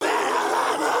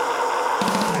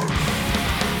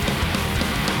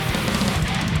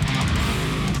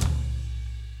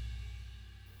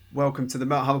welcome to the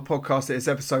Metal Hammer podcast. It is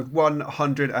episode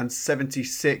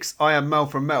 176. I am Mel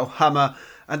from Metal Hammer,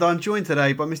 and I'm joined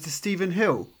today by Mr. Stephen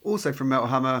Hill, also from Metal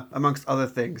Hammer, amongst other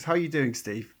things. How are you doing,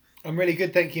 Steve? I'm really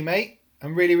good, thank you, mate.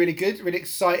 I'm really good, really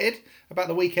excited about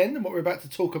the weekend and what we're about to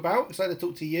talk about. Excited to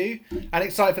talk to you, and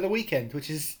excited for the weekend, which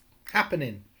is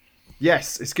happening.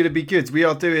 Yes, it's going to be good. We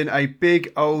are doing a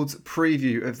big old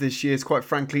preview of this year's, quite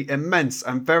frankly, immense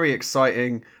and very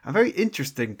exciting and very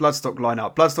interesting Bloodstock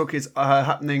lineup. Bloodstock is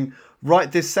happening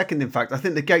right this second, in fact. I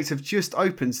think the gates have just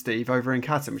opened, Steve, over in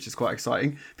Catton, which is quite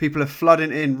exciting. People are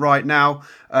flooding in right now.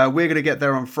 We're going to get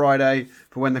there on Friday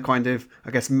for when the kind of, I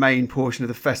guess, main portion of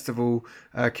the festival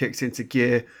kicks into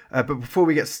gear. But before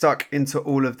we get stuck into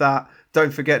all of that,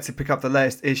 don't forget to pick up the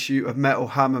latest issue of Metal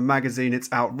Hammer magazine. It's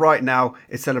out right now.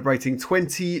 It's celebrating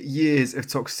 20 years of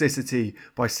Toxicity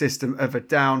by System of a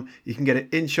Down. You can get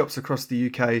it in shops across the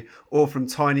UK or from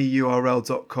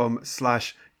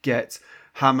tinyurl.com/get.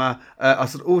 Hammer. I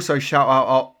should also shout out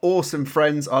our awesome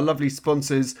friends, our lovely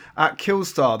sponsors at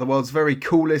Killstar, the world's very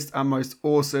coolest and most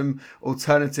awesome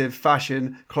alternative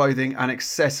fashion, clothing and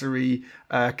accessory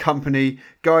company.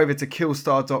 Go over to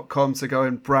killstar.com to go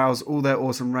and browse all their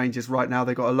awesome ranges right now.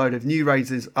 They've got a load of new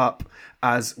ranges up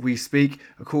as we speak.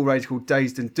 A cool range called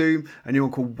Dazed and Doom, a new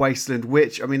one called Wasteland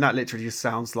Witch. I mean, that literally just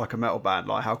sounds like a metal band.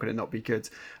 Like, how could it not be good?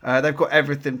 They've got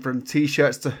everything from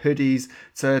t-shirts to hoodies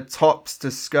to tops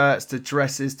to skirts to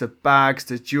dresses to bags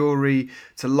to jewelry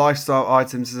to lifestyle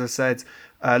items, as I said.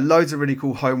 Loads of really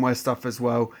cool homeware stuff as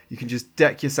well. You can just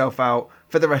deck yourself out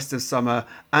for the rest of summer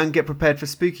and get prepared for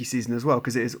spooky season as well,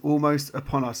 because it is almost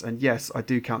upon us. And yes, I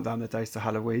do count down the days to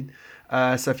Halloween.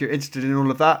 So if you're interested in all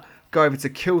of that, go over to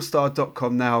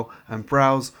killstar.com now and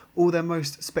browse all their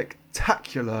most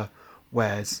spectacular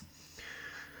wares.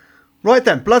 Right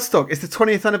then, Bloodstock. It's the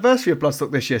 20th anniversary of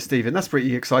Bloodstock this year, Stephen. That's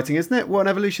pretty exciting, isn't it? What an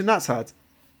evolution that's had.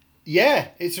 Yeah,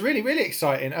 it's really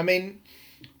exciting. I mean,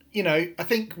 you know, I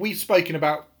think we've spoken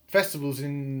about festivals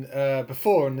in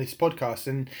before on this podcast,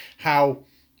 and how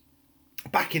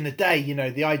back in the day, you know,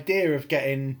 the idea of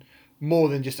getting more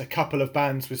than just a couple of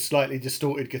bands with slightly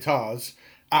distorted guitars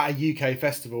at a UK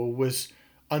festival was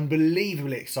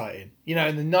unbelievably exciting. You know,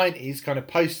 in the 90s, kind of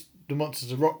post the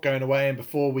Monsters of Rock going away and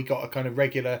before we got a kind of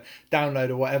regular download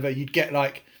or whatever, you'd get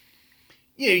like,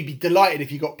 you know, you'd be delighted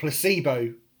if you got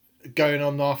Placebo going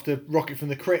on after Rocket from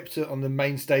the Crypt on the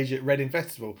main stage at Reading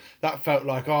Festival. That felt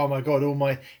like, oh my God, all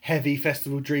my heavy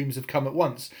festival dreams have come at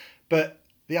once. But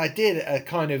the idea that a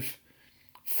kind of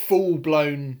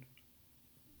full-blown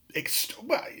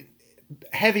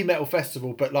heavy metal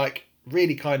festival, but like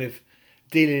really kind of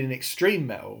dealing in extreme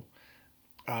metal,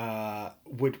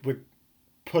 would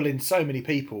pull in so many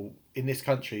people in this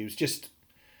country. It was just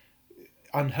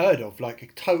unheard of, like a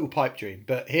total pipe dream.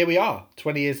 But here we are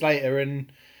 20 years later,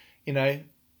 and you know,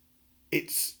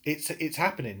 it's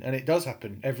happening, and it does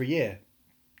happen every year,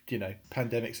 you know,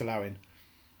 pandemics allowing.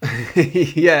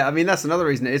 Yeah, I mean, that's another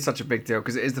reason it is such a big deal,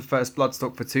 because it is the first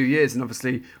Bloodstock for 2 years, and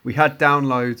obviously we had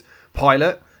Download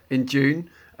Pilot in June.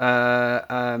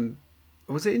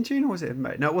 Was it in June or was it in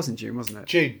May? No, it wasn't June, wasn't it?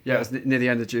 June. Yeah, it was near the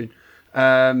end of June.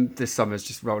 This summer's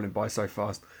just rolling by so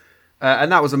fast.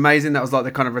 And that was amazing. That was like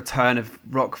the kind of return of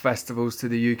rock festivals to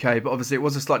the UK. But obviously it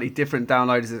was a slightly different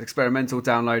Download. It's an experimental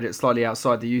Download. It's slightly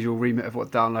outside the usual remit of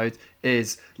what Download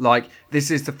is. Like,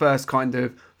 this is the first kind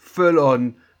of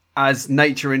full-on, as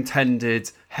nature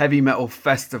intended, heavy metal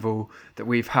festival that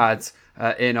we've had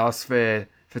in our sphere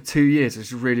for 2 years, which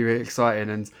is really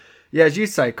exciting. And yeah, as you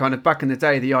say, kind of back in the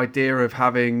day, the idea of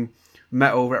having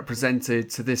metal represented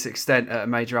to this extent at a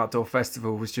major outdoor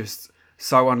festival was just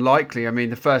so unlikely. I mean,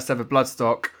 the first ever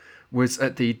Bloodstock was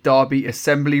at the Derby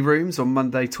Assembly Rooms on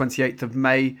Monday, 28th of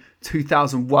May,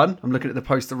 2001. I'm looking at the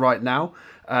poster right now.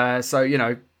 So, you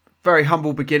know, very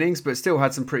humble beginnings, but still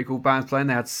had some pretty cool bands playing.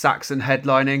 They had Saxon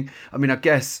headlining. I mean, I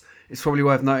guess it's probably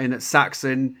worth noting that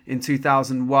Saxon in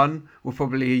 2001 were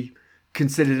probably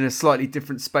considered in a slightly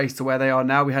different space to where they are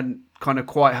now. We hadn't kind of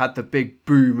quite had the big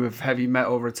boom of heavy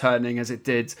metal returning as it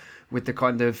did with the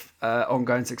kind of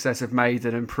ongoing success of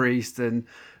Maiden and Priest and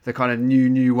the kind of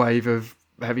new wave of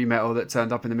heavy metal that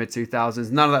turned up in the mid-2000s.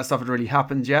 None of that stuff had really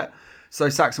happened yet. So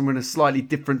Saxon were in a slightly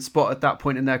different spot at that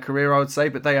point in their career, I would say.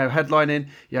 But they are headlining.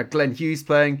 You had Glenn Hughes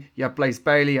playing. You had Blaze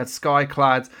Bayley. You had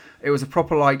Skyclad. It was a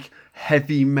proper like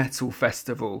heavy metal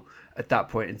festival at that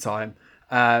point in time.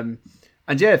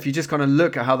 And yeah, if you just kind of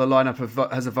look at how the lineup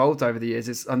has evolved over the years,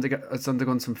 it's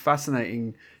undergone some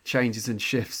fascinating changes and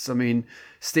shifts. I mean,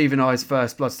 Steve and I's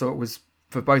first Bloodstock was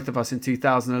for both of us in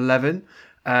 2011.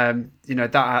 You know,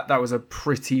 that was a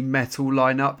pretty metal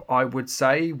lineup, I would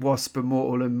say. Wasp,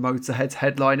 Immortal and Motorhead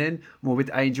headlining, more with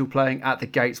Angel playing, At the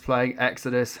Gates playing,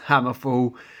 Exodus,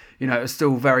 Hammerfall. You know, it was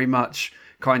still very much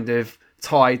kind of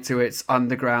tied to its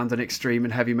underground and extreme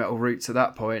and heavy metal roots at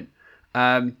that point.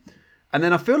 And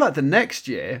then I feel like the next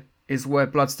year is where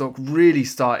Bloodstock really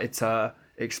started to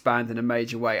expand in a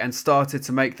major way and started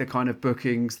to make the kind of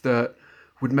bookings that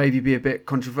would maybe be a bit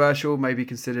controversial, maybe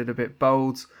considered a bit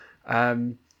bold.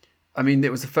 I mean,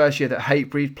 it was the first year that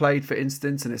Hatebreed played, for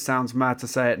instance, and it sounds mad to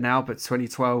say it now, but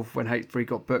 2012, when Hatebreed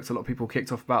got booked, a lot of people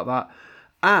kicked off about that.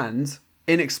 And,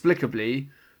 inexplicably,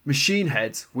 Machine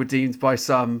Head were deemed by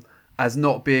some as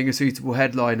not being a suitable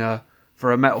headliner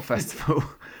for a metal festival,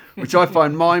 which I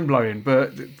find mind-blowing.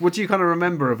 But what do you kind of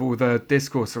remember of all the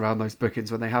discourse around those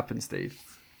bookings when they happened, Steve?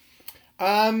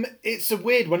 It's a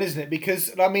weird one, isn't it?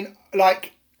 Because, I mean,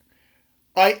 like,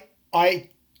 I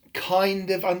kind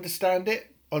of understand it.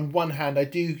 On one hand, I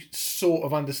do sort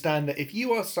of understand that if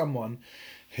you are someone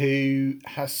who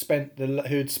had spent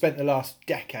the last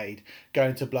decade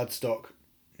going to Bloodstock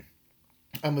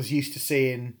and was used to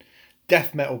seeing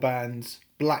death metal bands,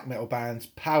 black metal bands,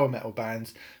 power metal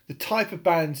bands, the type of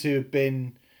bands who have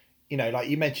been, you know, like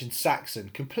you mentioned, Saxon,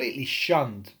 completely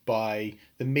shunned by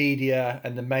the media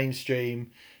and the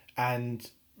mainstream, and,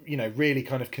 you know, really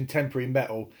kind of contemporary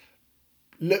metal,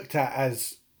 looked at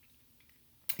as,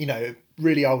 you know,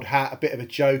 really old hat, a bit of a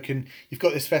joke, and you've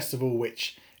got this festival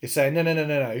which is saying,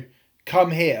 no,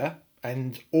 come here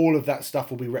and all of that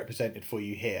stuff will be represented for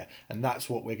you here, and that's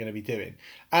what we're going to be doing.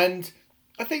 And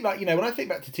I think, like, you know, when I think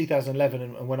back to 2011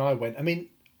 and when I went, I mean,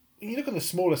 when you look on the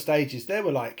smaller stages, there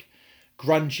were like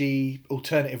grungy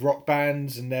alternative rock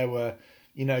bands, and there were,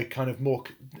 you know, kind of more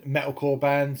metalcore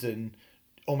bands and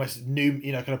almost new,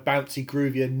 you know, kind of bouncy,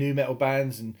 groovier new metal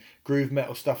bands and groove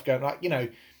metal stuff going. Like, you know,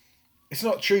 it's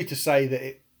not true to say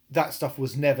that that stuff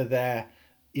was never there,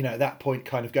 you know, at that point,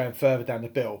 kind of going further down the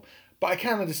bill. But I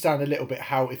can understand a little bit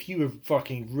how, if you were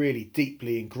fucking really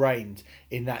deeply ingrained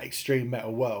in that extreme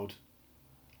metal world,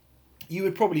 you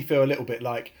would probably feel a little bit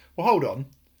like, well, hold on,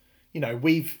 you know,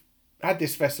 we've had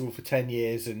this festival for 10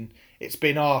 years and it's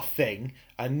been our thing,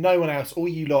 and no one else, all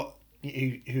you lot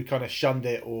who kind of shunned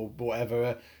it or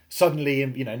whatever, suddenly,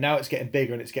 you know, now it's getting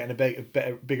bigger and it's getting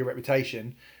a bigger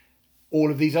reputation. All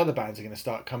of these other bands are going to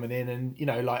start coming in, and, you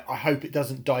know, like, I hope it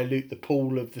doesn't dilute the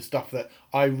pool of the stuff that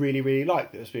I really, really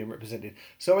like that was being represented.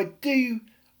 So I do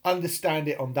understand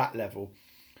it on that level.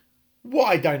 What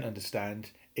I don't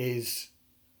understand is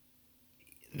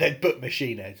they booked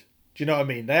Machine Head. Do you know what I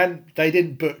mean? They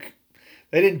didn't book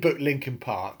Linkin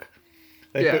Park.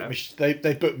 They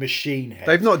booked Machine Head.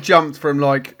 They've not jumped from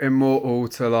like Immortal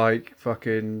to like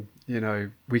fucking, you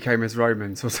know, We Came as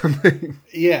Romans or something.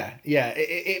 Yeah.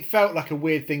 It felt like a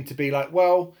weird thing to be like,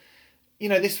 well, you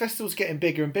know, this festival's getting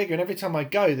bigger and bigger, and every time I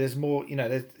go, there's more, you know,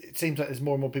 it seems like there's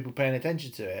more and more people paying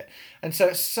attention to it. And so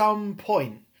at some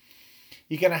point,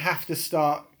 you're going to have to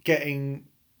start getting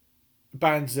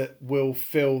bands that will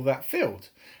fill that field.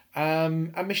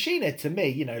 And Machine Head, to me,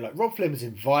 you know, like Rob Flynn was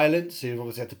in Violence, who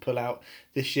obviously had to pull out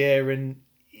this year, and,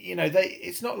 you know,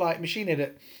 it's not like Machine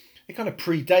Head, it kind of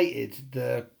predated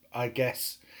the, I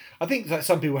guess, I think that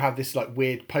some people have this like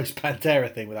weird post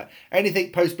Pantera thing with that.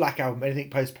 Anything post Black Album, anything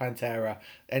post Pantera,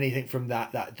 anything from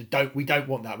that we don't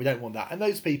want that. And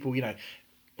those people, you know,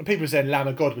 people are saying Lamb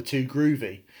of God were too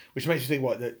groovy, which makes you think,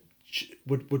 what, that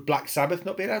would Black Sabbath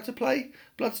not be allowed to play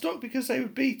Bloodstock because they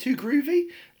would be too groovy?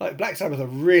 Like, Black Sabbath are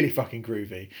really fucking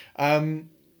groovy.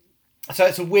 So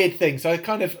it's a weird thing. So I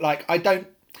kind of like, I don't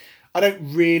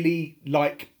really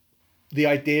like the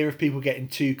idea of people getting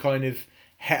too kind of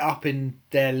het up in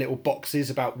their little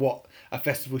boxes about what a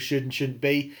festival should and shouldn't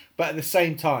be. But at the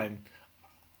same time,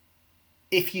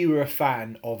 if you were a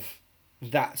fan of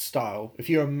that style, if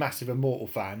you're a massive Immortal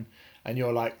fan and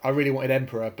you're like, I really wanted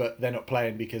Emperor, but they're not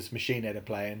playing because Machine Head are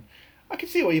playing, I can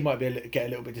see why you might get a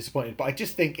little bit disappointed. But I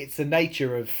just think it's the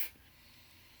nature of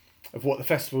what the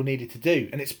festival needed to do,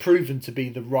 and it's proven to be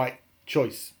the right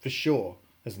choice for sure,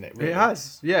 hasn't it? Really? It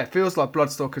has. Yeah, it feels like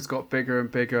Bloodstock has got bigger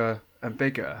and bigger and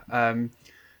bigger.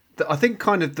 I think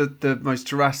kind of the most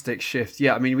drastic shift.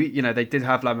 Yeah, I mean, they did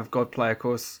have Lamb of God play, of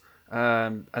course,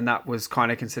 and that was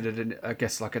kind of considered, I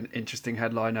guess, like an interesting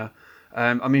headliner.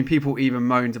 I mean, people even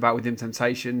moaned about Within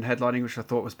Temptation headlining, which I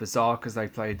thought was bizarre because they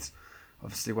played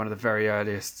obviously one of the very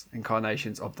earliest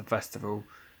incarnations of the festival.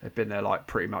 They've been there like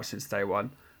pretty much since day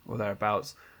one or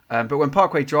thereabouts. But when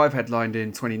Parkway Drive headlined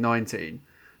in 2019,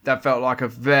 that felt like a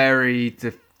very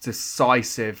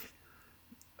decisive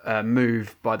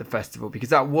move by the festival, because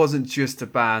that wasn't just a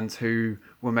band who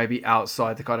were maybe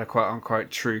outside the kind of quote unquote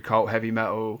true cult heavy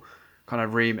metal kind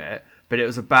of remit, but it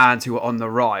was a band who were on the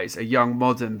rise, a young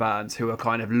modern band who were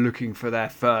kind of looking for their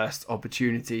first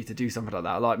opportunity to do something like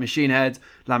that. Like Machine Head,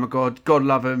 Lamb of God, God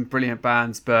love them, brilliant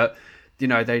bands, but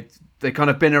they kind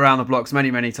of been around the blocks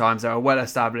many times. They're well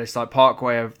established. Like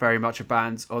Parkway are very much a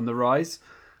band on the rise.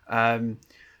 And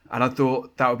I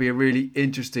thought that would be a really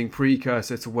interesting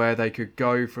precursor to where they could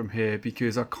go from here,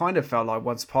 because I kind of felt like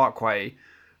once Parkway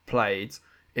played,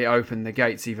 it opened the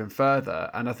gates even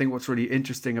further. And I think what's really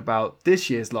interesting about this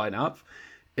year's lineup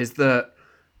is that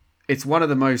it's one of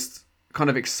the most kind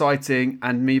of exciting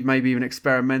and maybe even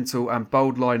experimental and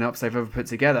bold lineups they've ever put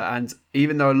together. And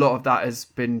even though a lot of that has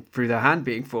been through their hand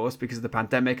being forced because of the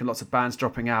pandemic and lots of bands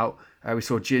dropping out, we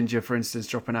saw Ginger, for instance,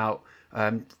 dropping out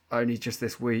only just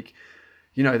this week.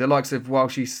 The likes of While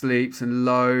She Sleeps and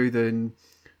Loathe and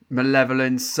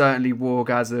Malevolence, certainly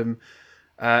Wargasm.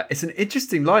 It's an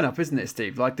interesting lineup, isn't it,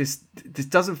 Steve? Like this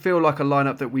doesn't feel like a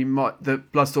lineup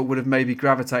that Bloodstock would have maybe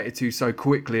gravitated to so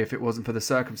quickly if it wasn't for the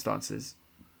circumstances.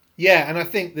 Yeah, and I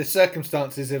think the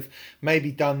circumstances have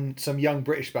maybe done some young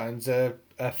British bands a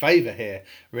favour here,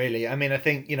 really. I mean, I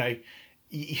think, a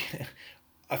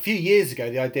few years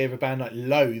ago, the idea of a band like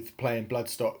Loathe playing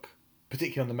Bloodstock,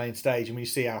 particularly on the main stage, and when you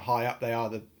see how high up they are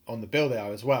on the bill they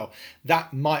are as well,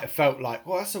 that might have felt like,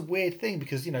 well, that's a weird thing,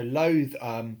 because, Loathe,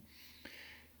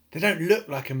 they don't look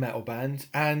like a metal band,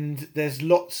 and there's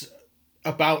lots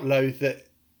about Loathe that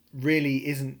really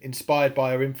isn't inspired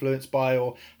by or influenced by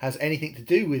or has anything to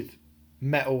do with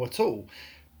metal at all.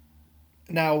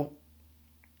 Now,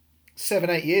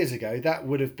 7-8 years ago, that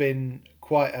would have been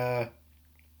quite a...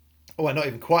 Well, not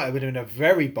even quite. It would have been a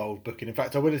very bold booking. In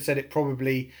fact, I would have said it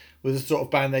probably was a sort of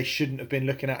band they shouldn't have been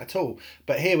looking at all.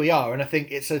 But here we are, and I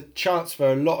think it's a chance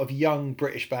for a lot of young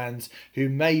British bands who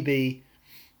maybe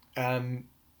have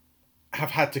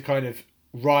had to kind of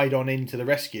ride on into the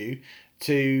rescue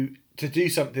to do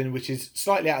something which is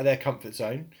slightly out of their comfort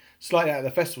zone, slightly out of the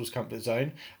festival's comfort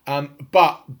zone,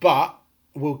 but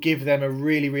will give them a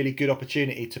really, really good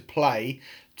opportunity to play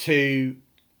to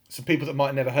some people that might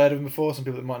have never heard of them before, some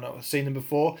people that might not have seen them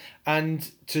before,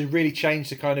 and to really change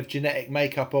the kind of genetic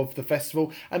makeup of the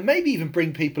festival, and maybe even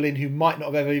bring people in who might not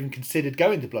have ever even considered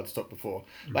going to Bloodstock before.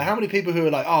 Like, how many people who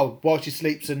are like, oh, While She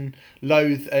Sleeps and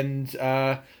Loathe and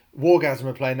Wargasm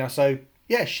are playing now, so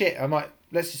yeah, shit, I might...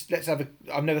 Let's have a...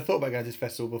 I've never thought about going to this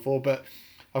festival before, but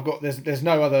there's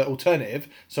no other alternative,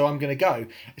 so I'm going to go.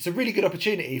 It's a really good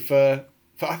opportunity for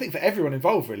I think for everyone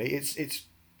involved. Really, it's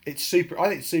super. I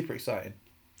think it's super exciting.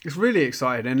 It's really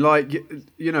exciting, and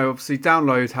obviously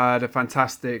Download had a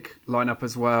fantastic lineup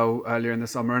as well earlier in the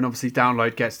summer, and obviously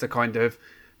Download gets to kind of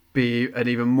be an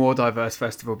even more diverse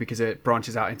festival because it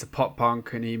branches out into pop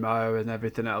punk and emo and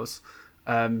everything else.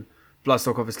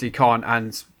 Bloodstock obviously can't,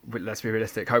 and let's be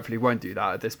realistic, hopefully won't do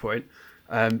that at this point.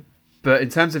 But in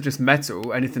terms of just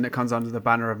metal, anything that comes under the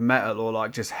banner of metal or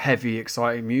like just heavy,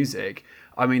 exciting music,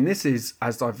 I mean, this is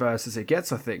as diverse as it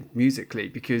gets, I think, musically,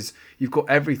 because you've got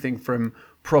everything from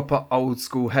proper old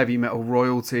school heavy metal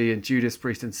royalty and Judas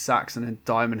Priest and Saxon and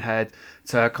Diamond Head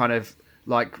to kind of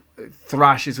like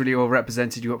thrash is really well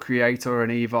represented. You've got Creator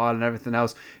and Evil and everything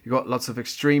else. You've got lots of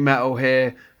extreme metal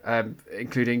here,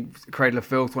 including Cradle of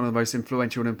Filth, one of the most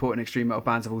influential and important extreme metal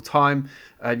bands of all time.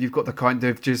 You've got the kind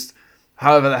of just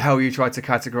however the hell you try to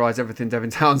categorize everything Devin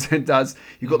Townsend does.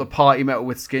 You've got the party metal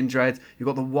with Skin Dread. You've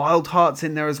got the Wild Hearts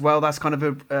in there as well. That's kind of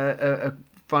a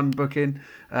fun booking.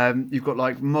 You've got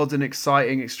like modern,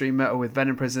 exciting extreme metal with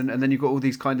Venom Prison, and then you've got all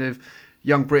these kind of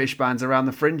young British bands around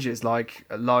the fringes like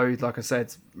Loathe, like I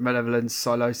said, Malevolence,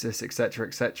 Silosis, etc.,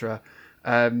 etc.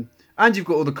 And you've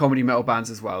got all the comedy metal bands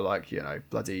as well, like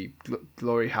bloody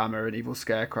Glory Hammer and Evil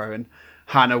Scarecrow and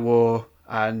Hannah War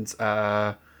and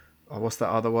what's that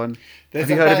other one? Have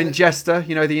you heard of Ingesta?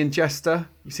 The Ingesta?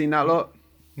 You seen that lot?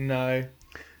 No,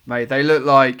 mate. They look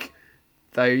like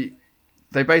they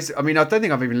basically, I mean, I don't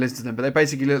think I've even listened to them, but they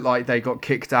basically look like they got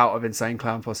kicked out of Insane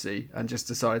Clown Posse and just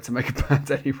decided to make a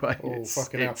band anyway. Oh,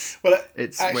 fucking hell. Well,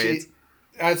 it's actually, weird.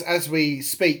 As we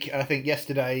speak, I think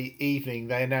yesterday evening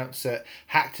they announced that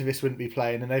Hacktivist wouldn't be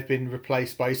playing, and they've been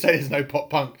replaced by, you say there's no pop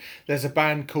punk. There's a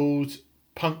band called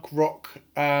Punk Rock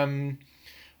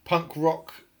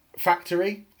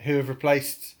Factory who have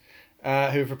replaced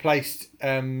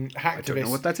Hacktivist. I don't know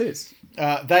what that is.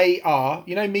 They are,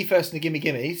 Me First and the Gimme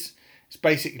Gimmes. It's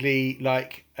basically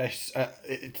like it's that,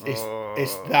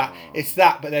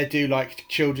 but they do like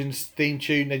children's theme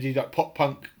tune. They do like pop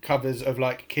punk covers of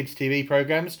like kids' TV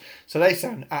programs. So they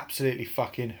sound absolutely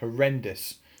fucking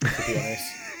horrendous, to be honest.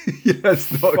 Yeah,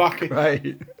 it's not fucking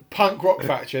great. Punk Rock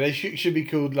Factory. They should be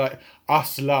called like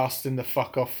Us Last and the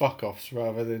Fuck Offs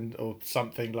rather than or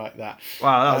something like that.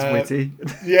 Wow, that was witty.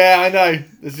 Yeah, I know.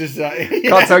 It's just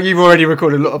Can't tell you've already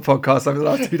recorded a lot of podcasts over the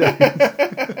last 2 days.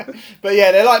 But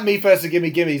yeah, they're like Me First and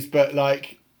Gimme Gimmes, but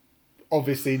like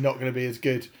obviously not going to be as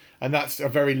good. and that's a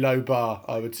very low bar,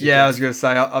 I would suggest. Yeah, I was going to say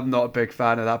I'm not a big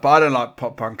fan of that, but I don't like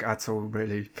pop punk at all,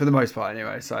 really, for the most part,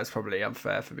 anyway. So it's probably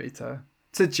unfair for me to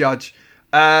judge.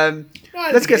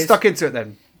 Let's get stuck into it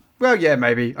then. Well, yeah,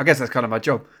 maybe. I guess that's kind of my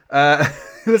job.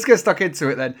 Let's get stuck into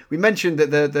it then. We mentioned that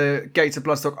the gates of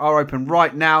Bloodstock are open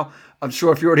right now. I'm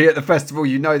sure if you're already at the festival,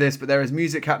 you know this, but there is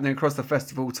music happening across the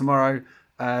festival tomorrow,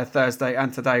 Thursday,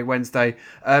 and today, Wednesday.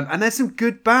 And there's some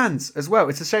good bands as well.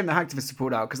 It's a shame that Hacktivists are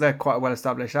pulled out because they're quite a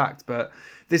well-established act, but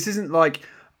this isn't like...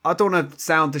 I don't want to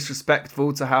sound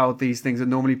disrespectful to how these things are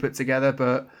normally put together,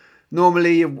 but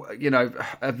normally, you know,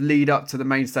 a lead up to the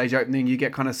main stage opening, you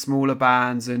get kind of smaller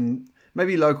bands and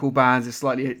maybe local bands. It's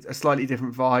a slightly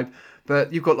different vibe.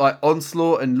 But you've got like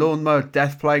Onslaught and Lawnmower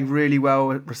Death playing really well,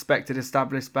 respected,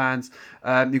 established bands.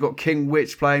 You've got King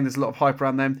Witch playing. There's a lot of hype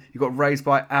around them. You've got Raised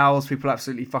by Owls. People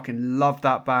absolutely fucking love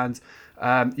that band.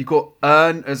 You've got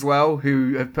Earn as well,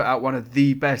 who have put out one of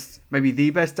the best, maybe the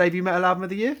best debut metal album of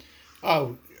the year.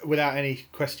 Oh, without any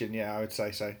question, yeah, I would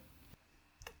say so.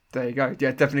 There you go.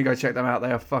 Yeah, definitely go check them out.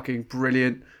 They are fucking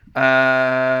brilliant.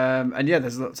 And yeah,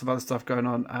 there's lots of other stuff going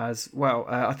on as well.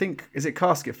 I think, is it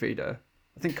Casket Feeder?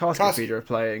 I think Casket Feeder are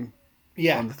playing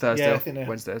on the Thursday or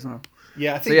Wednesday as well.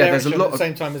 Yeah, I think they're there's a lot at the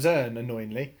same time as Earn,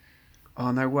 annoyingly.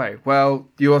 Oh, no way. Well,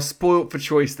 you are spoilt for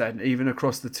choice then, even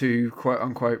across the two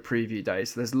quote-unquote preview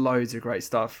days. So there's loads of great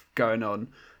stuff going on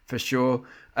for sure.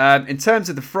 In terms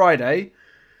of the Friday,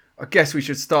 I guess we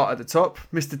should start at the top.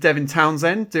 Mr. Devin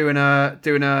Townsend doing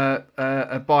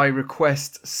a by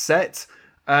request set.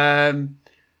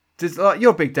 You're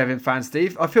a big Devin fan,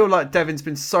 Steve. I feel like Devin's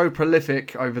been so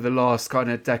prolific over the last kind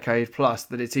of decade plus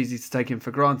that it's easy to take him for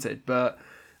granted. But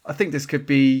I think this could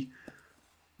be...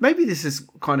 Maybe this is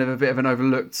kind of a bit of an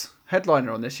overlooked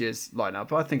headliner on this year's lineup,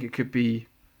 but I think it could be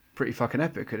pretty fucking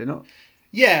epic, could it not?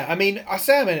 Yeah, I mean, I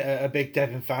say I'm a big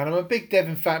Devin fan. I'm a big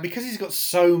Devin fan because he's got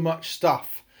so much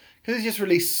stuff. Because he's just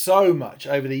released so much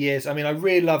over the years. I mean, I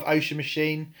really love Ocean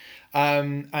Machine.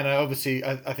 And I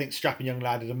think Strapping Young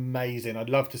Lad is amazing. I'd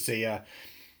love to see a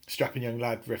Strapping Young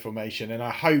Lad reformation. And I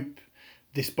hope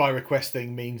this by request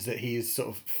thing means that he is sort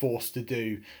of forced to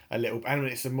do a little... And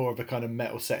it's more of a kind of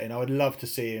metal setting. I would love to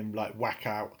see him like whack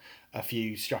out a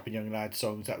few Strapping Young Lad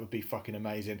songs. That would be fucking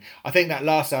amazing. I think that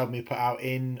last album he put out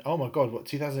in... Oh my God, what,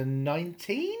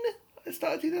 2019? It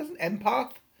started 2000...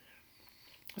 Empath?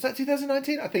 Was that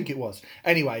 2019? I think it was.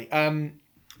 Anyway,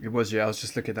 it was, yeah. I was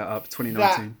just looking that up.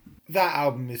 2019. That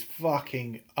album is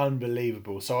fucking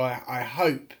unbelievable. So I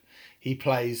hope he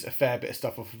plays a fair bit of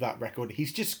stuff off of that record.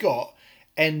 He's just got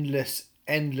endless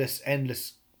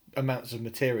amounts of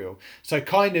material. So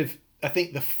kind of, I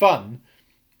think the fun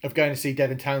of going to see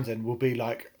Devin Townsend will be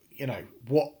like, you know,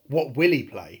 what will he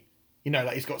play? You know,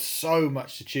 like he's got so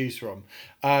much to choose from.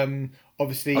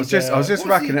 Obviously, I was just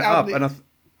racking it up, and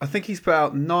I think he's put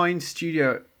out 9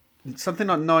 studio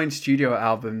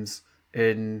albums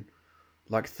in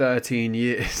like 13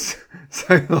 years.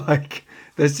 So like,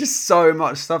 there's just so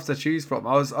much stuff to choose from.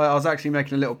 I was actually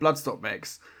making a little Bloodstock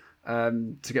mix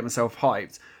to get myself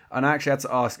hyped, and I actually had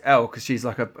to ask Elle because she's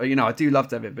like I do love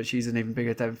Devin, but she's an even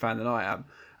bigger Devin fan than I am.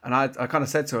 And I kind of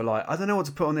said to her like, I don't know what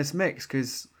to put on this mix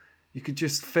because you could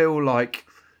just feel like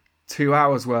 2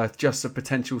 hours worth just of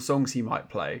potential songs he might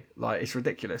play. Like, it's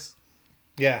ridiculous.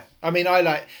 Yeah, I mean, I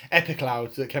like Epic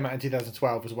Cloud that came out in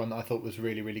 2012 was one that I thought was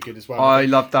really, really good as well. I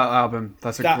love that album.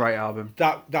 That's a great album.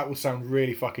 That will sound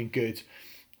really fucking good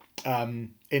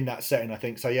in that setting, I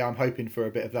think. So yeah, I'm hoping for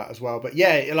a bit of that as well. But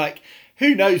yeah, like,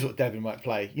 who knows what Devin might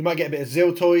play? You might get a bit of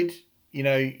Ziltoid. You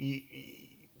know,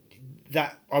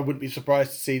 that I wouldn't be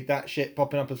surprised to see that shit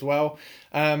popping up as well.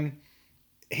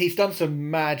 He's done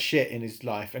some mad shit in his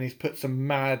life, and he's put some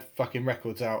mad fucking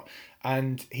records out.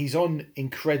 And he's on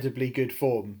incredibly good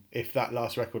form, if that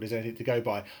last record is anything to go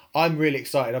by. I'm really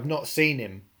excited. I've not seen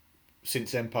him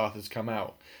since Empath has come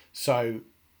out. So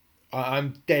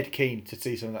I'm dead keen to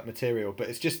see some of that material. But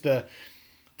it's just the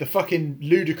fucking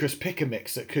ludicrous pick a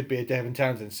mix that could be a Devin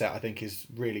Townsend set, I think, is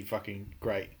really fucking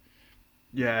great.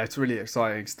 Yeah, it's really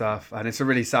exciting stuff. And it's a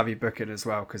really savvy booking as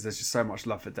well, because there's just so much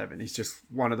love for Devin. He's just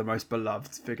one of the most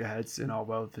beloved figureheads in our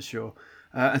world for sure.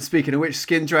 And speaking of which,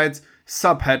 Skindred,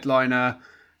 sub-headliner,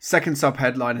 second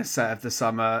sub-headliner set of the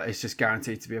summer. It's just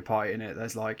guaranteed to be a party in it.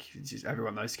 There's like,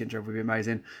 everyone knows Skindred would be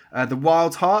amazing. The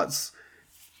Wild Hearts,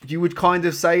 you would kind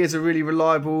of say is a really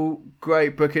reliable,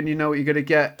 great booking. You know what you're going to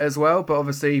get as well. But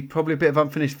obviously, probably a bit of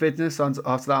unfinished business after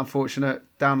that unfortunate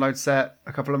download set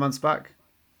a couple of months back.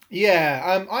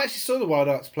 Yeah, I actually saw the Wild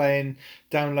Hearts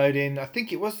downloading. I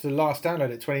think it was the last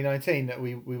download at 2019 that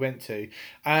we went to.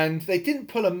 And they didn't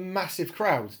pull a massive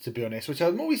crowd, to be honest, which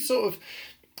I'm always sort of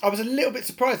I was a little bit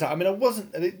surprised at. I mean,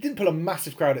 it didn't pull a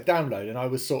massive crowd at Download, and I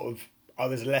was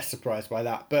less surprised by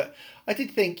that. But I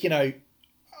did think, I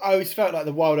always felt like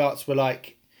the Wild Arts were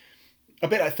like a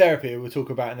bit like Therapy. We'll talk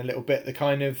about in a little bit. The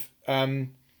kind of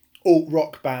alt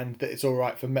rock band that it's all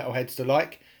right for metalheads to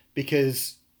like,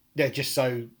 because they're just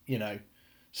so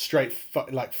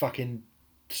fucking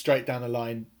straight down the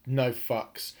line, no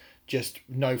fucks, just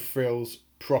no frills,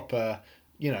 proper,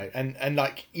 and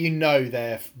like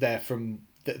they're from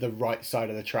the right side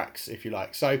of the tracks, if you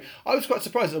like. So I was quite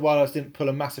surprised that the Wild Arts didn't pull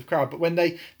a massive crowd, but when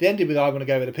they ended with "I Want to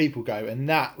Go Where the People Go," and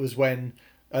that was when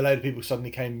a load of people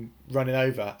suddenly came running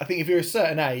over. I think if you're a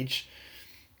certain age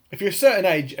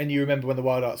and you remember when the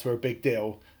Wild Arts were a big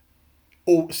deal,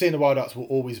 seeing the Wild Arts will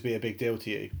always be a big deal to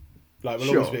you. Like,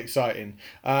 will always be exciting.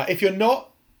 If you're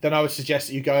not, then I would suggest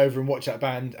that you go over and watch that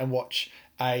band and watch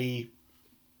a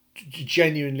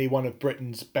genuinely one of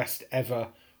Britain's best ever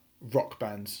rock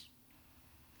bands.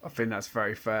 I think that's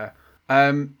very fair.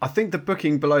 I think the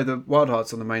booking below the Wild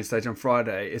Arts on the main stage on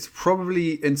Friday is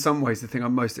probably in some ways the thing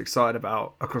I'm most excited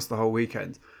about across the whole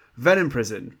weekend. Venom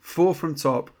Prison, 4 from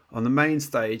top on the main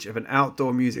stage of an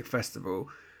outdoor music festival.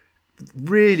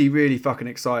 Really, really fucking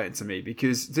exciting to me,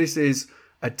 because this is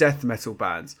a death metal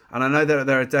band, and I know that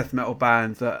they're a death metal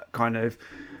band that kind of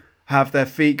have their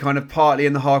feet kind of partly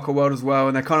in the hardcore world as well,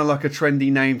 and they're kind of like a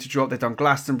trendy name to drop. They've done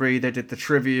Glastonbury, they did the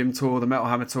Trivium tour, the Metal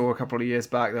Hammer tour a couple of years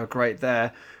back. They were great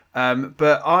there,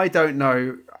 but I don't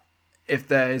know if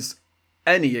there's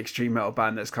any extreme metal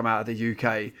band that's come out of the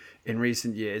UK in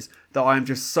recent years that I'm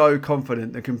just so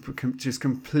confident that can just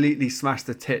completely smash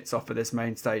the tits off of this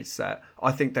main stage set.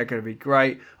 I think they're going to be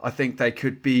great. I think they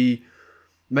could be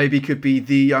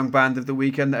the young band of the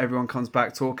weekend that everyone comes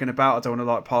back talking about. I don't want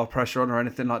to like pile pressure on or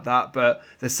anything like that, but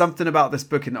there's something about this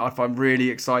booking that I find really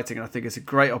exciting, and I think it's a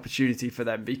great opportunity for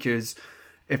them, because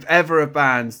if ever a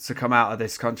band to come out of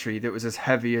this country that was as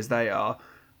heavy as they are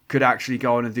could actually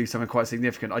go on and do something quite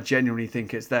significant, I genuinely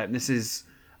think it's them.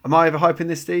 Am I overhyping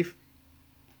this, Steve?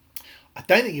 I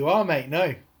don't think you are, mate,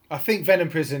 no. I think Venom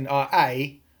Prison are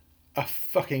a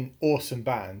fucking awesome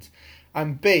band,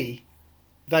 and B,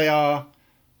 they are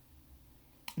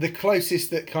the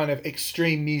closest that kind of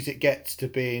extreme music gets to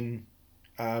being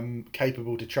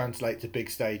capable to translate to big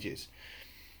stages.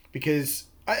 Because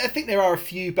I think there are a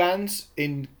few bands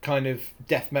in kind of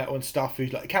death metal and stuff who,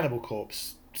 like Cannibal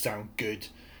Corpse, sound good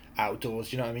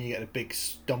outdoors. You know what I mean? You get the big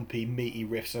stumpy meaty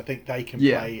riffs. I think they can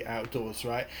play outdoors,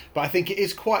 right? But I think it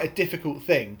is quite a difficult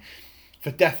thing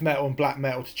for death metal and black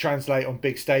metal to translate on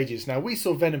big stages. Now, we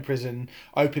saw Venom Prison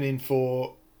opening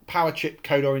for Power Trip,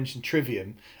 Code Orange and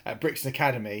Trivium at Brixton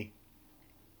Academy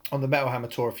on the Metal Hammer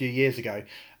tour a few years ago,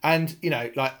 and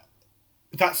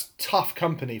that's tough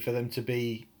company for them to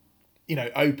be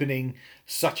opening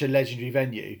such a legendary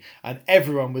venue, and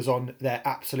everyone was on their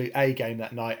absolute A game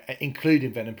that night,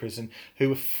 including Venom Prison, who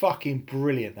were fucking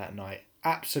brilliant that night,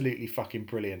 absolutely fucking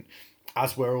brilliant,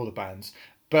 as were all the bands.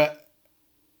 But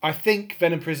I think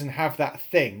Venom Prison have that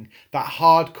thing, that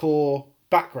hardcore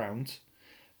background,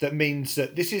 that means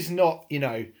that this is not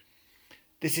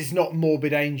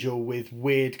Morbid Angel with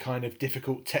weird kind of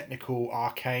difficult technical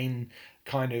arcane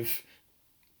kind of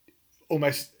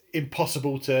almost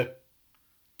impossible to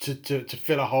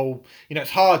fill a whole. It's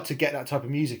hard to get that type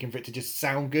of music and for it to just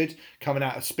sound good coming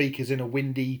out of speakers in a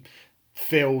windy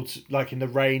field, like in the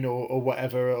rain or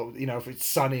whatever, or if it's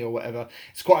sunny or whatever.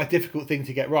 It's quite a difficult thing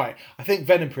to get right. I think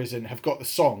Venom Prison have got the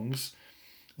songs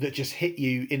that just hit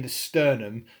you in the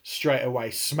sternum straight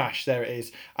away. Smash, there it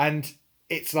is. And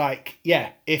it's like,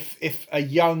 if a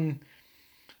young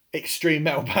extreme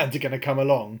metal band are going to come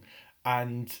along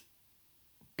and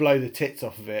blow the tits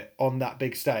off of it on that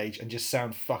big stage and just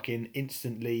sound fucking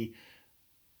instantly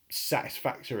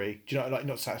satisfactory,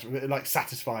 not satisfactory, like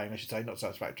satisfying, I should say, not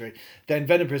satisfactory, then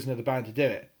Venom Prison are the band to do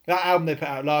it. That album they put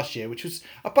out last year, which was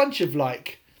a bunch of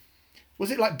was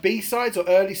it like B-sides or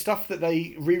early stuff that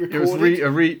they re-recorded? It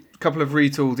was a couple of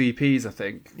retooled EPs, I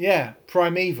think. Yeah,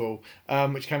 Primeval,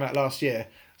 which came out last year.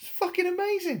 It's fucking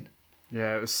amazing.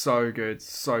 Yeah, it was so good.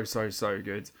 So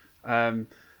good.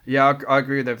 Yeah, I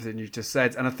agree with everything you've just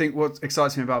said. And I think what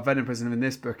excites me about Venom Prison in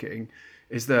this booking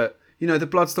is that, the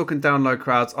Bloodstock and Download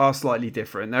crowds are slightly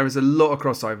different. There is a lot of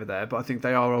crossover there, but I think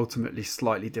they are ultimately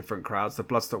slightly different crowds. The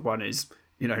Bloodstock one is,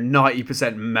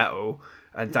 90% metal,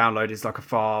 and Download is like a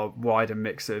far wider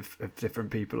mix of different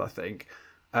people, I think.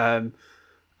 And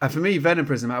for me, Venom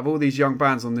Prison, out of all these young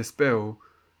bands on this bill,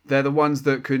 they're the ones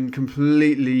that can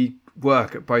completely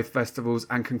work at both festivals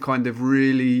and can kind of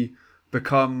really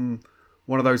become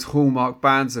one of those hallmark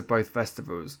bands of both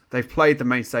festivals. They've played the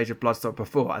main stage of Bloodstock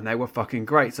before and they were fucking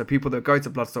great. So people that go to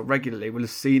Bloodstock regularly will have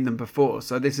seen them before.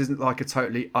 So this isn't like a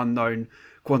totally unknown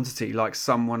quantity like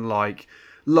someone like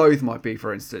Loathe might be,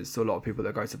 for instance, to a lot of people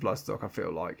that go to Bloodstock, I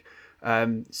feel like.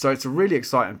 So it's a really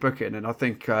exciting booking, and I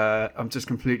think I'm just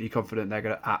completely confident they're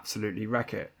going to absolutely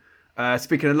wreck it.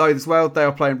 Speaking of Loathe as well, they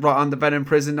are playing right under Venom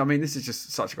Prison. I mean, this is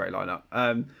just such a great lineup.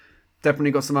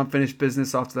 Definitely got some unfinished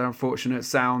business after their unfortunate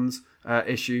sounds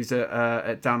issues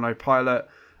at Download Pilot.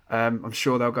 I'm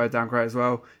sure they'll go down great as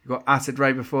well. You've got Acid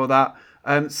Ray before that.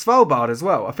 Svalbard as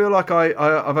well. I feel like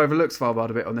I've overlooked Svalbard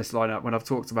a bit on this lineup when I've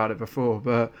talked about it before,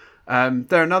 but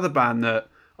they're another band that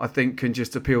I think can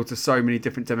just appeal to so many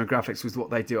different demographics with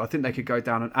what they do. I think they could go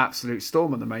down an absolute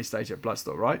storm on the main stage at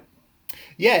Bloodstock, right?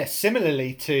 Yeah,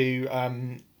 similarly to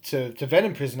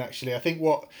Venom Prison, actually. I think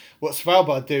what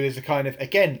Svalbard do is a kind of,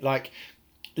 again, like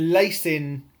lace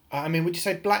in, I mean, would you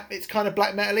say black? It's kind of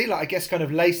black metal-y, like I guess kind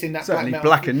of lacing that certainly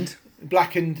black metal,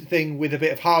 blackened thing with a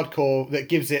bit of hardcore that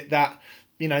gives it that,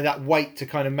 you know, that weight to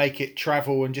kind of make it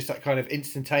travel and just that kind of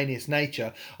instantaneous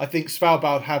nature. I think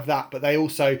Svalbard have that, but they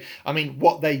also, I mean,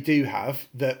 what they do have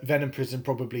that Venom Prison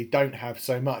probably don't have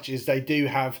so much is they do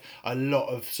have a lot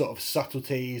of sort of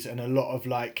subtleties and a lot of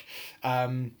like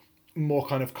more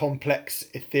kind of complex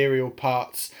ethereal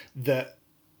parts that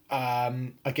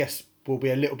I guess will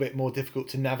be a little bit more difficult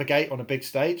to navigate on a big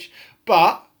stage.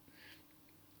 But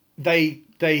they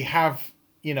have,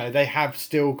 you know, they have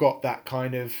still got that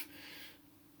kind of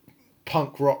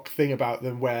punk rock thing about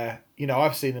them where, you know,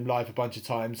 I've seen them live a bunch of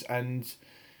times and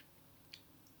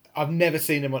I've never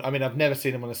seen them on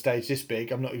a stage this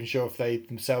big. I'm not even sure if they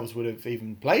themselves would have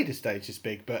even played a stage this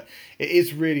big, but it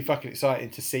is really fucking exciting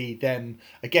to see them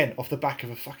again off the back of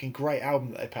a fucking great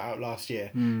album that they put out last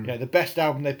year. You know, the best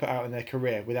album they put out in their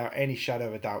career without any shadow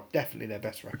of a doubt. Definitely their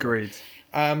best record. Agreed.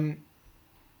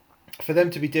 For them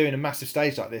to be doing a massive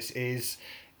stage like this is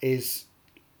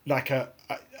like a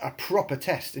proper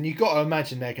test, and you've got to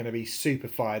imagine they're going to be super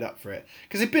fired up for it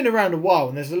because they've been around a while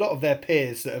and there's a lot of their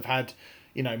peers that have had,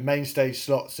 you know, main stage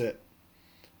slots at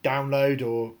Download,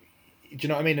 or do you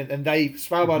know what I mean, and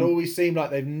Svalbard always seem like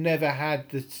they've never had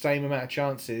the same amount of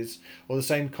chances or the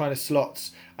same kind of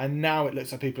slots, and now it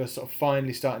looks like people are sort of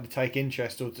finally starting to take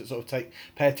interest or to sort of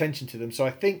pay attention to them. So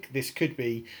I think this could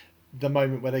be the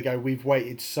moment where they go, we've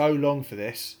waited so long for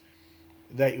this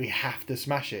that we have to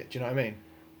smash it. Do you know what I mean?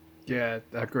 Yeah,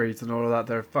 agreed and all of that.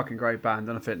 They're a fucking great band,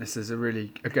 and I think this is a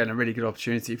really good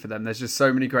opportunity for them. There's just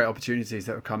so many great opportunities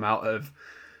that have come out of,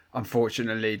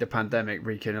 unfortunately, the pandemic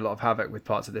wreaking a lot of havoc with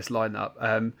parts of this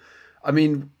lineup. I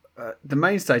mean, the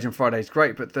main stage on Friday is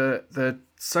great, but the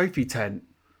Sophie tent,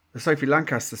 the Sophie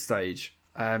Lancaster stage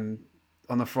on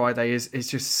the Friday is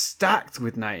just stacked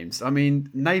with names. I mean,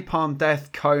 Napalm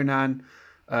Death, Conan,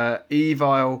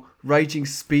 Evil, Raging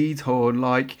Speedhorn,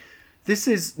 like... This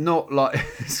is not like...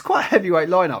 It's quite a heavyweight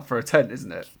lineup for a tent,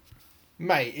 isn't it?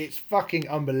 Mate, it's fucking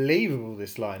unbelievable,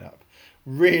 this lineup.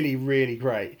 Really, really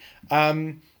great.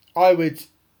 Napalm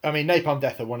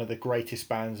Death are one of the greatest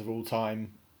bands of all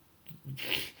time.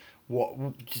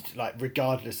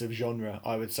 Regardless of genre,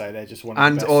 I would say they're just one of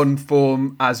the best. And on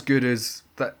form as good as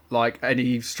that, like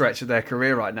any stretch of their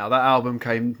career right now. That album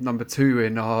came number 2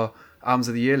 in our Albums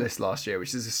of the Year list last year,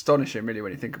 which is astonishing, really,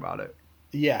 when you think about it.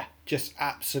 Yeah, just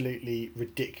absolutely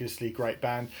ridiculously great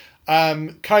band.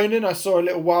 Conan, I saw a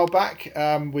little while back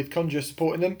with Conjure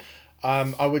supporting them.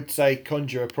 I would say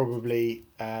Conjure probably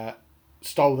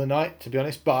stole the night, to be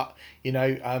honest. But, you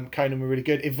know, Conan were really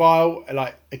good. Evil,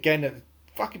 like, again, a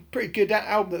fucking pretty good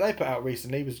album that they put out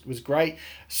recently was great.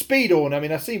 Speedhorn, I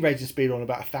mean, I've seen Raging Speedhorn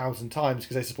about 1,000 times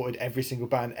because they supported every single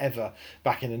band ever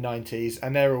back in the 90s.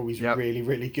 And they're always really,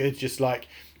 really good. Just like...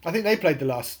 I think they played the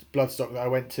last Bloodstock that I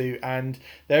went to, and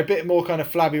they're a bit more kind of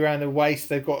flabby around the waist.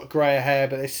 They've got greyer hair,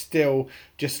 but they're still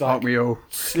just like... Aren't we all?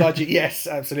 Sludgy. Yes,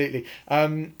 absolutely.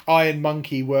 Iron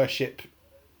Monkey Worship,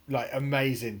 like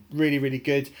amazing. Really, really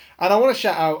good. And I want to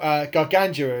shout out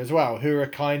Gargantua as well, who are a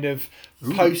kind of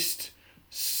post-metal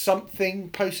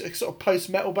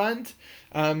band.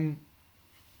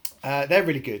 They're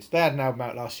really good. They had an album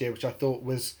out last year, which I thought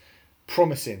was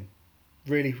promising.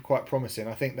 Really quite promising.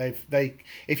 I think they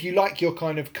if you like your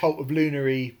kind of Cult of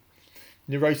Lunary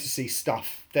Neurosis-y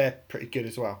stuff, they're pretty good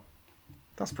as well.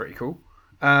 That's pretty cool.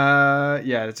 I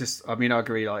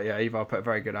agree. Like, yeah, Evil put a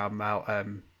very good album out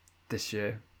this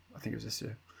year. I think it was this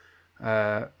year.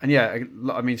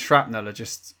 Shrapnel are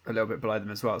just a little bit below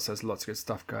them as well. So there's lots of good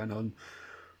stuff going on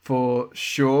for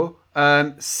sure.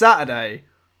 Saturday,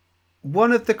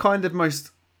 one of the kind of most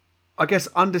I guess,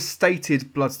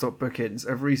 understated Bloodstock bookings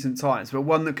of recent times, but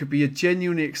one that could be a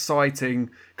genuinely exciting,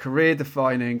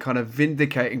 career-defining, kind of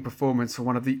vindicating performance for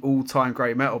one of the all-time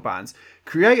great metal bands.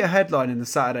 Create a headline in the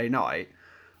Saturday night,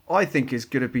 I think is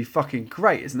going to be fucking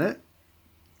great, isn't it?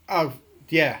 Oh,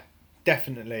 yeah,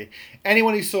 definitely.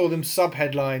 Anyone who saw them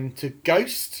sub-headline to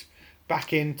Ghost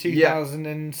back in 2000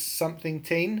 and something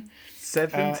teen.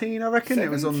 17, I reckon. 17? It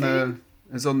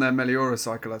was on their Meliora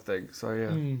cycle, I think. So,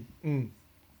 yeah.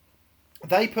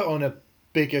 They put on a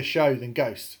bigger show than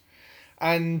Ghost.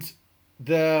 And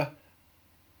the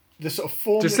sort of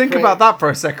form... Just think about that for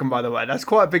a second, by the way. That's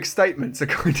quite a big statement to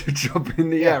kind of drop in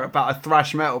the air about a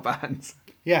thrash metal band.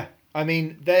 Yeah. I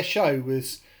mean, their show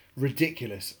was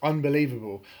ridiculous.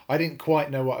 Unbelievable. I didn't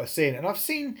quite know what I was seeing. And I've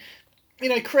seen,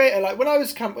 Creator, like, when I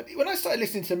started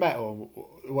listening to metal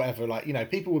or whatever,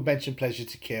 like, people would mention Pleasure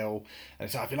to Kill. And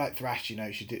it's like, if you like thrash,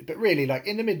 you should do it. But really, like,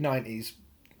 in the mid-90s,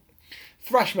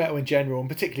 thrash metal in general, and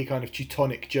particularly kind of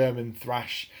Teutonic German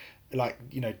thrash, like,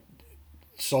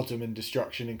 Sodom and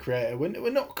Destruction and Creator,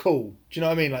 were not cool. Do you know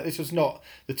what I mean? Like, this was not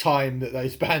the time that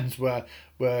those bands were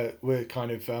kind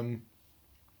of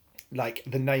like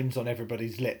the names on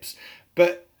everybody's lips.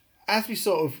 But as we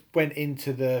sort of went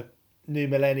into the new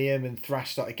millennium and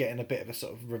thrash started getting a bit of a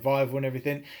sort of revival and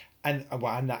everything, and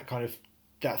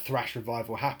that thrash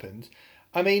revival happened.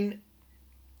 I mean,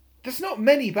 there's not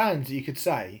many bands that you could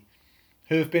say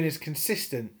who have been as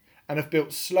consistent and have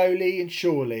built slowly and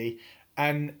surely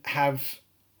and have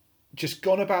just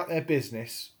gone about their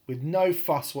business with no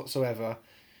fuss whatsoever,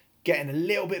 getting a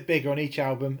little bit bigger on each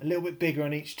album, a little bit bigger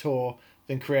on each tour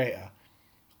than Creator.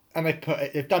 And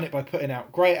they've done it by putting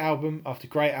out great album after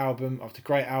great album after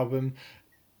great album,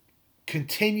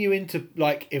 continuing to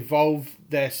like evolve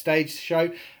their stage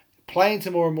show, playing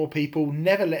to more and more people,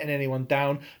 never letting anyone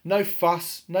down, no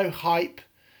fuss, no hype,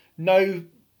 no...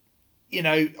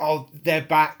 they're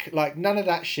back. Like, none of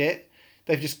that shit.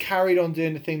 They've just carried on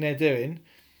doing the thing they're doing.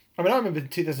 I mean, I remember in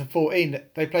 2014,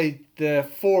 they played the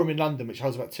Forum in London, which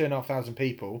holds about 2,500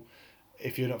 people,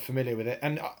 if you're not familiar with it,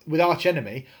 and with Arch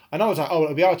Enemy. And I was like, oh,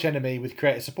 it'll be Arch Enemy with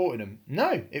Creator supporting them.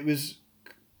 No, it was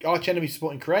Arch Enemy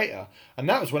supporting Creator. And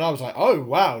that was when I was like, oh,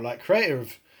 wow, like, Creator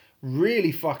have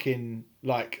really fucking,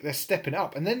 like, they're stepping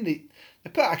up. And then they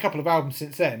put out a couple of albums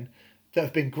since then that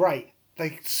have been great.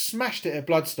 They smashed it at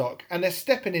Bloodstock, and they're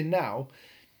stepping in now.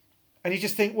 And you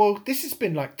just think, well, this has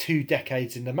been like 2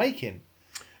 decades in the making,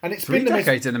 and it's 3 been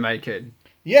decades in the making.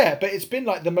 Yeah, but it's been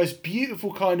like the most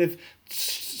beautiful kind of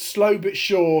slow but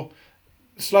sure,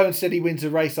 slow and steady wins a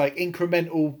race, like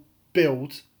incremental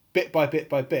build, bit by bit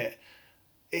by bit.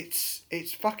 It's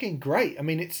fucking great. I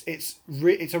mean, it's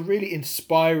a really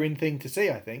inspiring thing to see,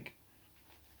 I think.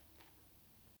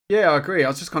 Yeah, I agree. I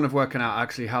was just kind of working out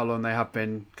actually how long they have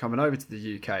been coming over to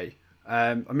the UK.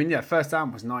 First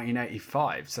album was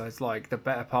 1985, so it's like the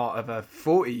better part of a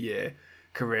 40-year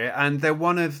career. And they're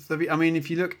one of the... I mean, if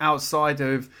you look outside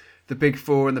of the Big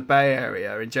Four and the Bay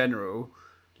Area in general,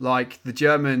 like the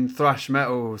German thrash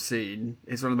metal scene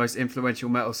is one of the most influential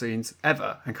metal scenes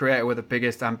ever, and Creator were the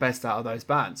biggest and best out of those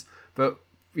bands. But,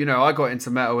 I got into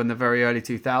metal in the very early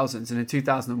 2000s, and in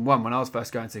 2001, when I was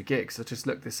first going to gigs, I just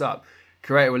looked this up,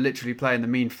 Creator were literally playing the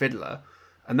Mean Fiddler,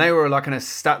 and they were like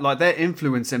their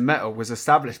influence in metal was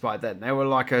established by then. They were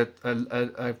like a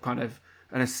kind of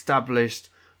an established,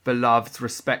 beloved,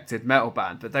 respected metal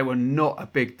band, but they were not a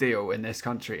big deal in this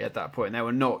country at that point. They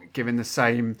were not given the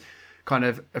same kind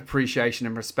of appreciation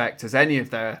and respect as any of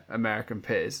their American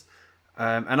peers.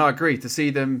 And I agree, to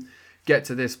see them get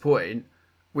to this point,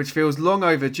 which feels long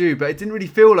overdue, but it didn't really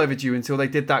feel overdue until they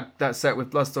did that set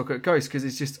with Bloodstock at Ghost, because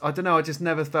it's just, I don't know, I just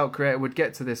never felt Creator would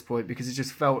get to this point, because it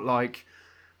just felt like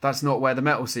that's not where the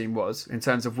metal scene was in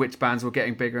terms of which bands were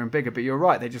getting bigger and bigger. But you're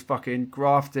right, they just fucking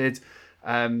grafted.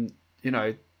 Their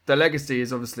legacy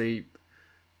is obviously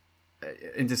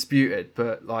indisputed,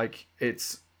 but like,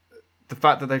 it's the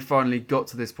fact that they finally got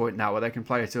to this point now where they can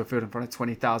play to a field in front of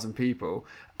 20,000 people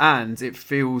and it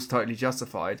feels totally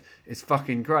justified. It's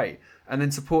fucking great. And then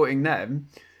supporting them,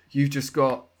 you've just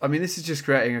got, I mean, this is just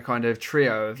creating a kind of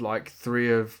trio of like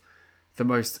 3 of the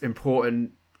most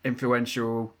important,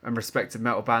 influential and respected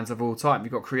metal bands of all time.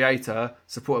 You've got Creator,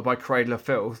 supported by Cradle of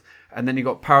Filth, and then you've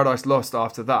got Paradise Lost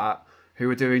after that, who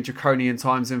are doing Draconian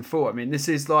Times in 4. I mean, this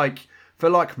is like, for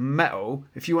like metal,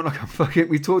 if you want like a fucking,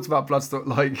 we talked about Bloodstock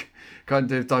like kind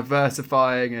of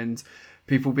diversifying and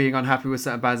people being unhappy with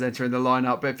certain bands entering the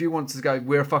lineup, but if you want to go,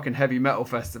 we're a fucking heavy metal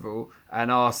festival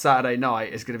and our Saturday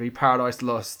night is going to be Paradise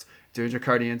Lost doing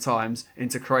Draconian Times,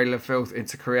 into Cradle of Filth,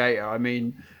 into Creator. I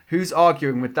mean, who's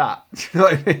arguing with that? Do you know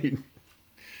what I mean?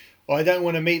 Well, I don't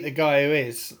want to meet the guy who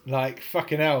is. Like,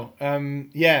 fucking hell.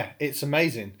 Yeah, it's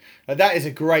amazing. That is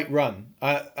a great run.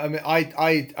 I mean,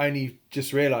 I only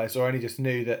just realised, or only just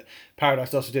knew, that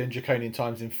Paradise Lost are doing Draconian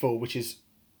Times in full, which is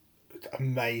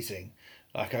amazing.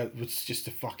 Like, it was just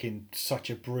such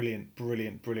a brilliant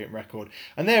record.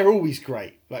 And they're always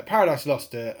great. Like, Paradise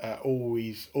Lost are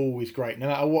always great, no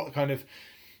matter what kind of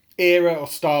era or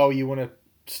style you want to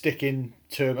stick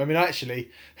into them. I mean, actually,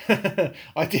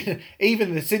 I did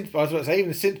even the synth. I was about to say,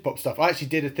 even the synth pop stuff. I actually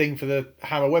did a thing for the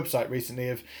Hammer website recently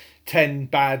of 10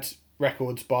 bad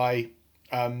records by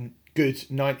good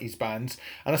 90s bands,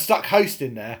 and I stuck Host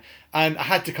in there, and I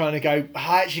had to kind of go,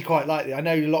 I actually quite like it. I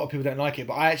know a lot of people don't like it,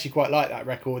 but I actually quite like that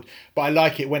record, but I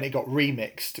like it when it got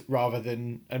remixed rather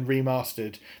than and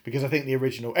remastered, because I think the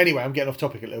original... Anyway, I'm getting off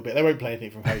topic a little bit. They won't play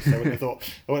anything from Host. I wouldn't have thought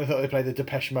they played the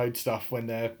Depeche Mode stuff when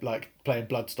they're like playing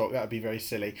Bloodstock. That would be very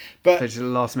silly. But there's a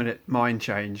last minute mind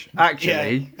change.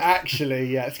 Actually,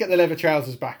 yeah. Let's get the leather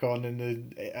trousers back on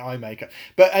and the eye makeup.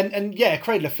 But and yeah,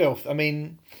 Cradle of Filth. I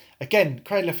mean, again,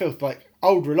 Cradle of Filth, like,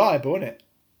 old reliable, isn't it?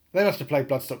 They must have played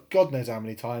Bloodstock God knows how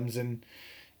many times, and,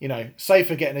 you know, save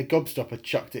for getting a gobstopper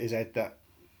chucked at his head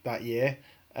that year,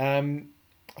 I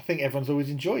think everyone's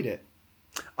always enjoyed it.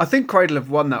 I think Cradle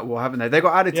have won that war, haven't they? They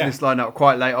got added to this lineup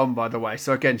quite late on, by the way.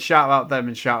 So again, shout out them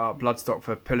and shout out Bloodstock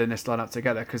for pulling this lineup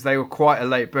together, because they were quite a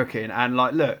late booking. And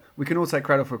like, look, we can all take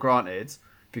Cradle for granted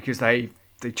because they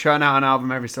churn out an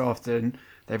album every so often.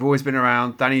 They've always been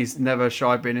around. Danny's never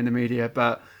shy being in the media,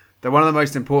 but they're one of the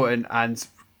most important and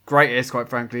greatest, quite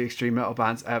frankly, extreme metal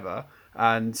bands ever.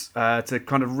 And to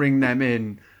kind of ring them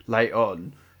in late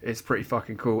on is pretty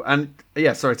fucking cool. And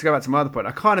yeah, sorry, to go back to my other point,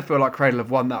 I kind of feel like Cradle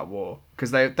have won that war, because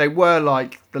they were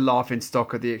like the laughing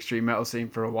stock of the extreme metal scene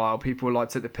for a while. People like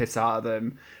took the piss out of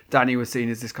them. Danny was seen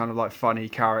as this kind of like funny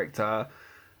character.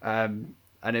 And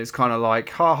it was kind of like,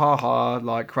 ha ha ha,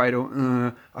 like Cradle.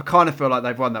 I kind of feel like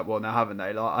they've won that war now, haven't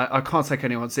they? Like, I can't take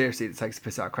anyone seriously that takes the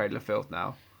piss out of Cradle of Filth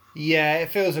now. Yeah, it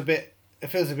feels a bit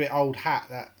old hat,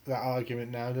 that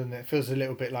argument now, doesn't it? It feels a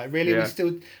little bit like, really,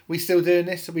 we still doing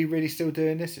this? Are we really still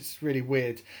doing this? It's really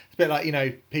weird. It's a bit like, you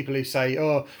know, people who say,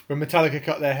 oh, when Metallica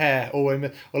cut their hair, or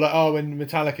when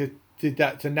Metallica did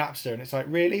that to Napster, and it's like,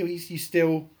 really? Are you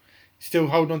still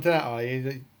holding on to that? Are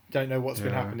you? Don't know what's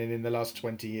been happening in the last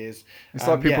 20 years. It's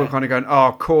like people are kind of going,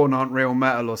 oh, Korn aren't real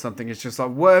metal or something. It's just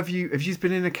like, where have you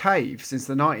been in a cave since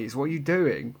the 90s? What are you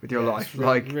doing with your life?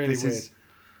 Really weird.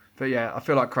 But yeah, I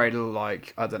feel like Cradle,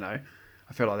 like, I don't know.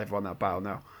 I feel like they've won that battle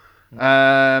now.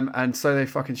 And so they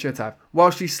fucking should have. While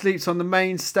She Sleeps on the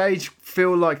main stage,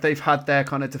 feel like they've had their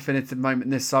kind of definitive moment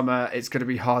this summer. It's going to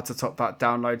be hard to top that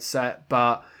download set.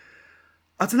 But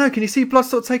I don't know. Can you see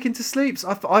Bloodstock taking to Sleeps?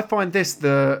 I find this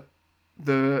the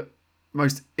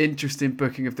most interesting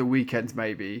booking of the weekend,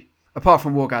 maybe. Apart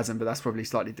from Wargasm, but that's probably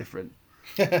slightly different.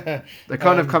 They're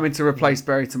kind of coming to replace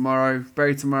Bury Tomorrow.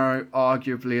 Bury Tomorrow,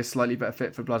 arguably a slightly better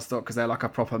fit for Bloodstock because they're like a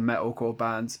proper metalcore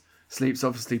band. Sleeps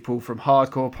obviously pull from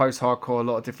hardcore, post-hardcore, a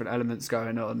lot of different elements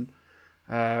going on.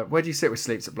 Where do you sit with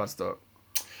Sleeps at Bloodstock?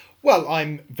 Well,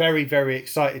 I'm very, very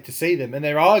excited to see them, and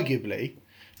they're arguably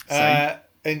the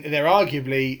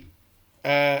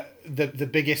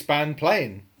biggest band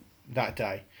playing that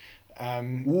day.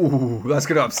 Ooh, that's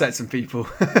going to upset some people.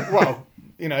 Well,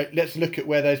 you know, let's look at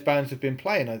where those bands have been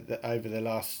playing over the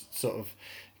last sort of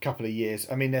couple of years.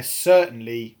 I mean, there's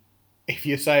certainly, if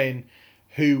you're saying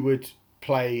who would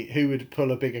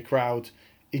pull a bigger crowd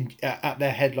at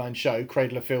their headline show,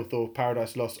 Cradle of Filth or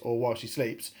Paradise Lost or While She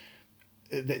Sleeps,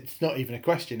 it's not even a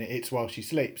question. It's While She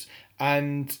Sleeps.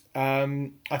 And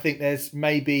I think there's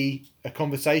maybe a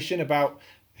conversation about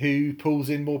who pulls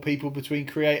in more people between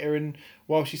Creator and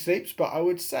While She Sleeps, but I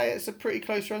would say it's a pretty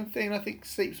close run thing. I think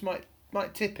Sleeps might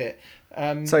tip it.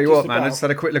 Tell you what, man, I just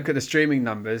had a quick look at the streaming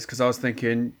numbers because I was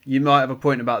thinking you might have a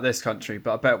point about this country,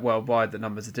 but I bet worldwide the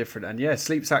numbers are different. And yeah,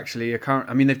 Sleep's actually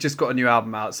they've just got a new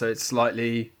album out, so it's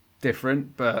slightly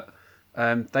different, but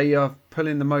they are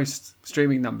pulling the most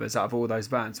streaming numbers out of all those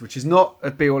bands, which is not a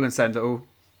be all and end all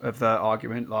of the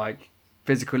argument. Like,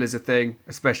 physical is a thing,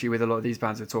 especially with a lot of these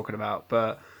bands we're talking about,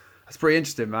 but it's pretty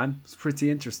interesting, man. It's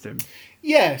pretty interesting.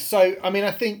 Yeah, so, I mean,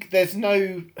 I think there's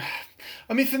no...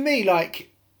 I mean, for me, like,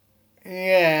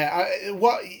 yeah,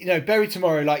 Bury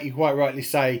Tomorrow, like you quite rightly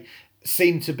say,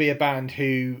 seem to be a band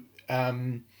who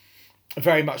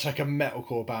very much like a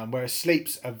metalcore band, whereas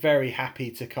Sleeps are very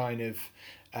happy to kind of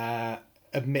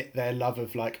admit their love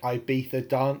of, like, Ibiza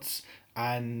dance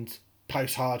and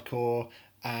post-hardcore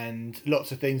and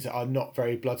lots of things that are not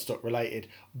very Bloodstock related,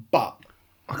 but...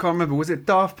 I can't remember. Was it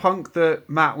Daft Punk that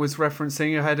Matt was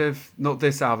referencing ahead of not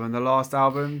this album, the last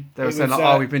album? They were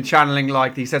saying we've been channeling,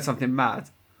 like, he said something mad.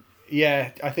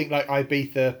 Yeah, I think like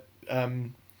Ibiza.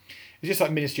 It's just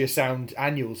like Ministry of Sound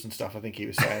annuals and stuff. I think he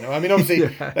was saying. I mean, obviously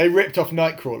they ripped off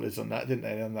Nightcrawlers on that, didn't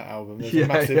they? On that album, there's a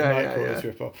massive Nightcrawlers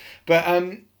rip off. But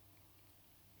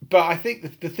I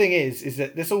think the thing is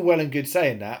that that's all well and good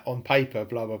saying that on paper,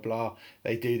 blah blah blah.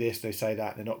 They do this, they say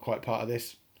that, they're not quite part of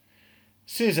this.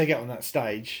 As soon as they get on that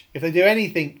stage, if they do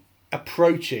anything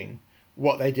approaching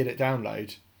what they did at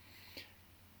Download,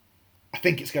 I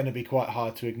think it's going to be quite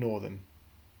hard to ignore them.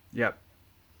 Yep.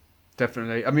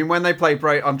 Definitely. I mean, when they play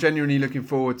Break, I'm genuinely looking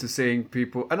forward to seeing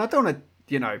people. And I don't want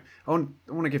to, I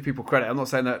want to give people credit. I'm not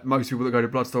saying that most people that go to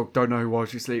Bloodstock don't know who While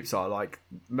She Sleeps are. Like,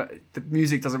 the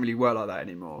music doesn't really work like that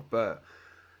anymore. But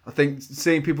I think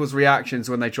seeing people's reactions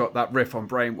when they drop that riff on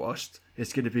Brainwashed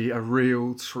is going to be a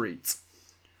real treat.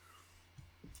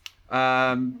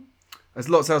 There's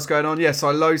lots else going on. Yes,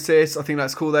 Silosis. I think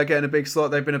that's cool. They're getting a big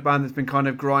slot. They've been a band that's been kind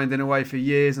of grinding away for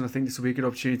years, and I think this will be a good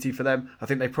opportunity for them. I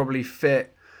think they probably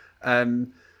fit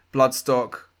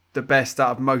Bloodstock the best out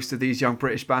of most of these young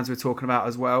British bands we're talking about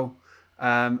as well.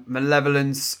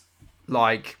 Malevolence,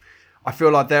 like, I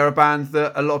feel like they're a band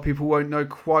that a lot of people won't know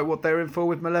quite what they're in for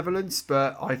with Malevolence,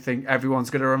 but I think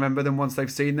everyone's going to remember them once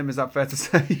they've seen them. Is that fair to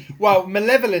say? Well,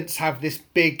 Malevolence have this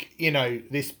big,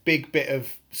 this big bit of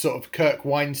sort of Kirk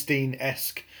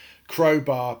Weinstein-esque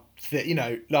crowbar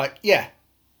that,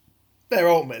 they're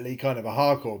ultimately kind of a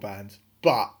hardcore band,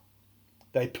 but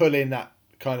they pull in that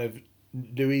kind of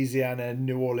Louisiana,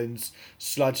 New Orleans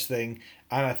sludge thing,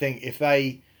 and I think if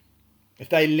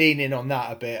they lean in on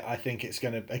that a bit, I think it's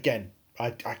going to, again, I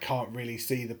can't really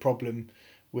see the problem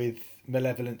with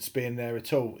Malevolence being there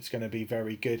at all. It's going to be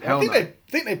very good. I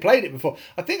think they played it before.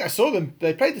 I think I saw them.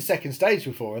 They played the second stage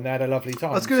before, and they had a lovely time.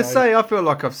 I was going to say, I feel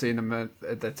like I've seen them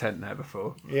at the tent there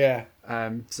before. Yeah.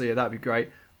 So yeah, that'd be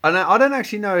great. And I don't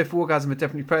actually know if Wargasm are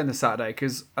definitely playing the Saturday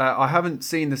because I haven't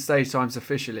seen the stage times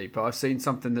officially, but I've seen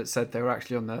something that said they were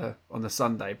actually on the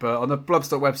Sunday. But on the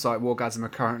Bloodstock website, Wargasm are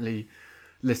currently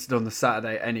listed on the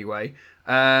Saturday anyway.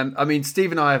 I mean, Steve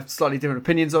and I have slightly different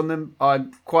opinions on them.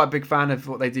 I'm quite a big fan of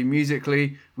what they do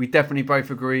musically. We definitely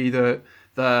both agree that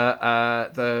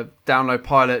the Download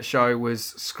pilot show was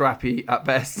scrappy at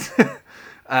best.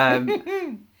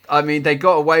 I mean, they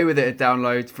got away with it at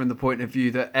Download from the point of view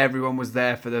that everyone was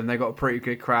there for them. They got a pretty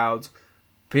good crowd.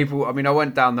 People, I mean, I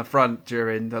went down the front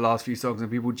during the last few songs and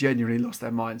people genuinely lost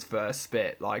their minds for a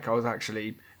spit. Like, I was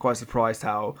actually quite surprised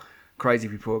how crazy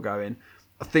people were going.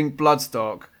 I think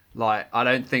Bloodstock, like, I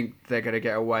don't think they're going to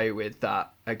get away with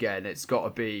that again. It's got to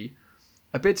be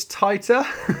a bit tighter,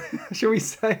 shall we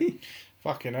say?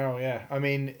 Fucking hell, yeah. I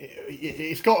mean,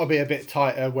 it's got to be a bit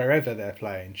tighter wherever they're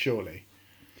playing, surely.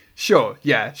 Sure,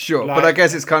 yeah, sure. But I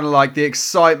guess it's kind of like the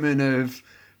excitement of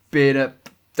being at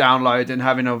Download and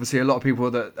having obviously a lot of people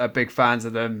that are big fans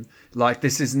of them. Like,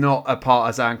 this is not a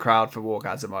partisan crowd for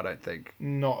Wargasm, I don't think.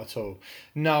 Not at all.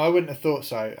 No, I wouldn't have thought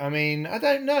so. I mean, I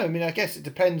don't know. I mean, I guess it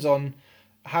depends on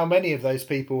how many of those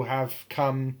people have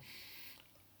come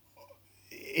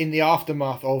in the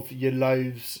aftermath of your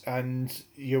Loaves and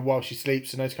your While She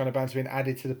Sleeps and those kind of bands being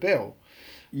added to the bill.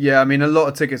 Yeah, I mean, a lot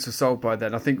of tickets were sold by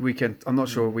then. I think I'm not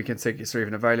sure weekend tickets are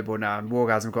even available now, and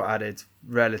Wargasm got added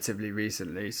relatively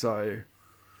recently. So,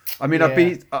 I mean,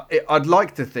 I'd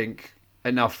like to think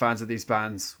enough fans of these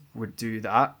bands would do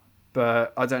that,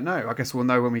 but I don't know. I guess we'll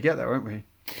know when we get there, won't we?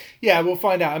 Yeah, we'll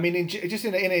find out. I mean, in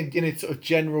a sort of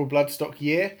general Bloodstock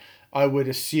year, I would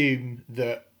assume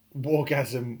that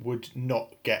Wargasm would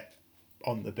not get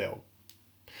on the bill.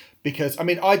 Because, I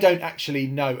mean, I don't actually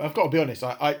know. I've got to be honest.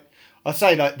 I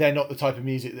say like they're not the type of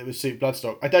music that would suit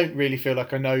Bloodstock. I don't really feel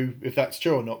like I know if that's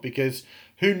true or not, because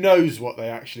who knows what they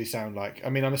actually sound like. I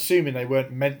mean, I'm assuming they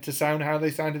weren't meant to sound how they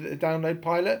sounded at the Download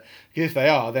pilot. Because if they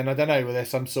are, then I don't know, well, there's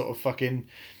some sort of fucking,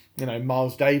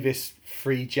 Miles Davis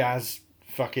free jazz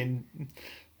fucking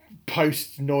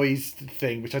post noise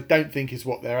thing, which I don't think is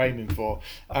what they're aiming for.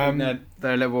 They're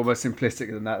a little more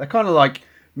simplistic than that. They're kind of like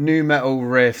new metal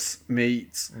riffs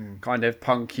meets kind of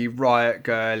punky, riot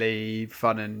girly,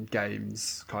 fun and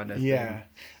games kind of thing.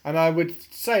 And I would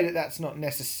say that that's not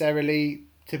necessarily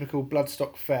typical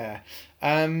Bloodstock fare.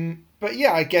 But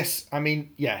yeah, I guess, I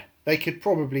mean, yeah, they could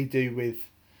probably do with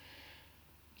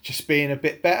just being a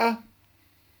bit better.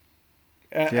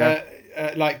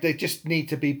 Like, they just need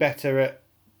to be better at,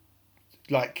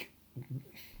 like,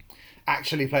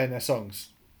 actually playing their songs.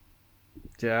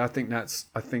 Yeah, I think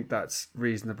that's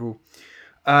reasonable.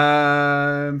 But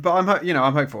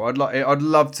I'm hopeful. I'd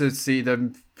love to see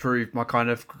them prove my kind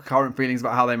of current feelings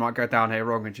about how they might go down here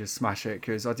wrong and just smash it,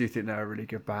 because I do think they're a really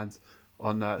good band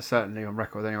certainly on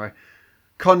record anyway.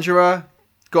 Conjurer,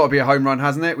 got to be a home run,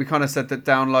 hasn't it? We kind of said that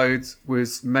Download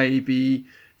was maybe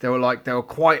they were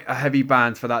quite a heavy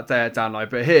band for that day at Download.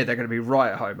 But here they're going to be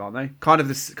right at home, aren't they? Kind of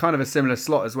a similar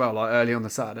slot as well, like early on the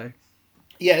Saturday.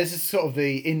 Yeah, this is sort of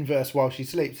the inverse While She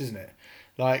Sleeps, isn't it?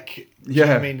 Like,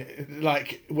 yeah, I mean,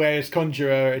 like, whereas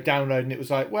Conjurer Download, and it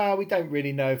was like, well, we don't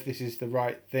really know if this is the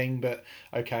right thing, but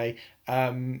okay.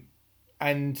 And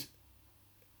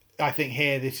I think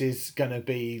here this is going to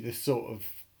be the sort of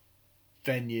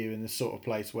venue and the sort of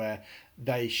place where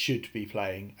they should be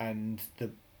playing, and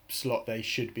the slot they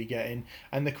should be getting,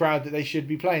 and the crowd that they should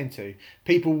be playing to.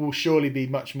 People will surely be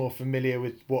much more familiar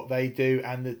with what they do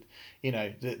and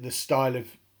the style of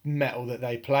metal that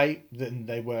they play than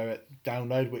they were at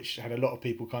Download, which had a lot of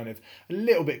people kind of a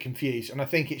little bit confused. And I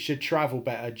think it should travel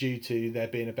better due to there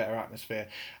being a better atmosphere.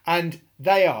 And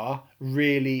they are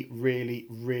really, really,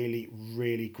 really,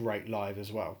 really great live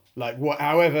as well. Like,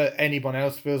 however anyone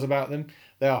else feels about them,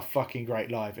 they are fucking great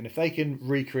live. And if they can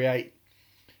recreate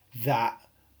that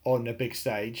on a big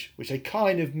stage, which they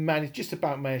kind of managed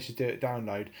to do at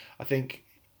Download, I think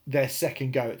their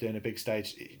second go at doing a big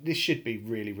stage, this should be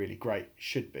really, really great.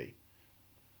 Should be.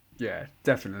 Yeah,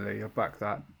 definitely. I'll back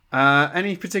that.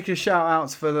 Any particular shout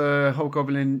outs for the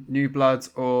Hobgoblin New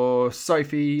Bloods or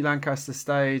Sophie Lancaster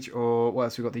stage, or what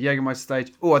else? We've got the Jägermeister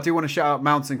stage. Oh, I do want to shout out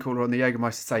Mountain Cooler on the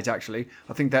Jägermeister stage, actually.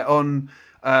 I think they're on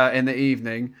in the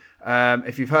evening.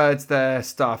 If you've heard their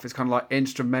stuff, it's kind of like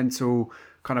instrumental,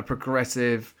 kind of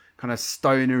progressive, kind of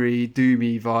stonery,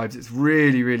 doomy vibes. It's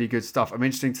really, really good stuff. I'm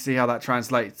interested to see how that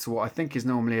translates to what I think is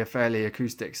normally a fairly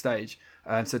acoustic stage.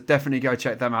 So definitely go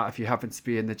check them out if you happen to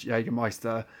be in the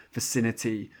Jägermeister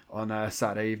vicinity on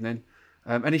Saturday evening.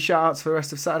 Any shout outs for the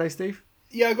rest of Saturday, Steve?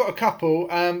 Yeah, I've got a couple.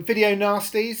 Video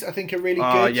Nasties, I think, are really good.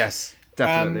 Oh, yes,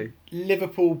 definitely.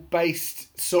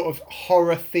 Liverpool-based sort of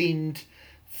horror-themed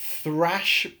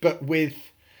thrash, but with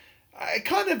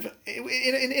kind of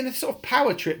in a sort of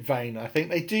power trip vein. I think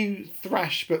they do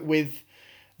thrash, but with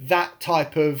that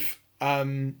type of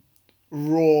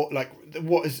raw, like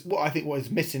what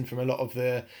is missing from a lot of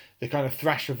the kind of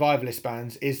thrash revivalist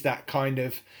bands is that kind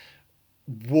of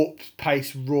warped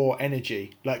pace, raw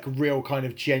energy, like real kind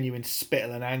of genuine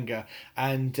spittle and anger.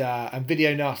 And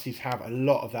Video Nasties have a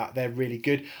lot of that. They're really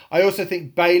good. I also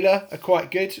think Baylor are quite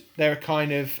good. They're a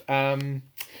kind of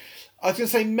I was going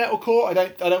to say metalcore. I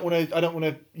don't want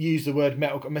to use the word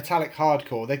metal. Metallic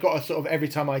hardcore. They've got a sort of Every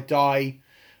Time I Die,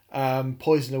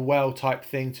 Poison a Well type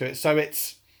thing to it. So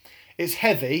it's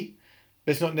heavy,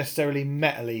 but it's not necessarily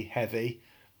metally heavy.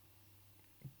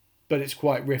 But it's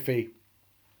quite riffy.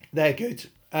 They're good.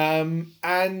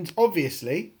 And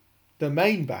obviously, the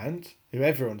main band, who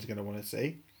everyone's going to want to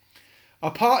see, are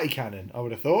Party Cannon, I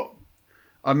would have thought.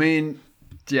 I mean,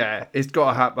 yeah, it's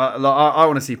got to happen. I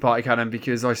want to see Party Cannon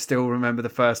because I still remember the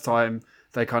first time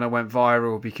they kind of went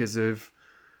viral because of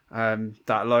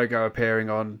that logo appearing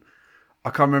on, I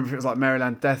can't remember if it was like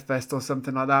Maryland Death Fest or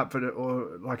something like that,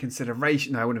 or like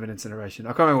Incineration. No, it wouldn't have been Incineration. I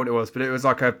can't remember what it was, but it was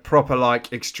like a proper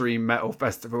like extreme metal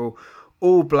festival,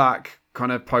 all black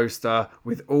kind of poster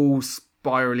with all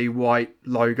spirally white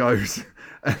logos,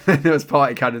 and then there was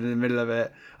Party Cannon in the middle of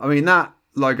it. I mean, that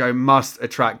logo must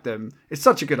attract them. It's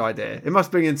such a good idea. It must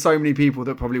bring in so many people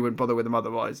that probably wouldn't bother with them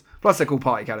otherwise. Plus, they're called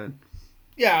Party Cannon.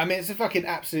 Yeah, I mean, it's a fucking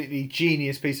absolutely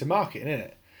genius piece of marketing, isn't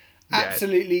it?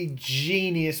 Absolutely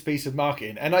genius piece of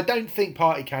marketing. And I don't think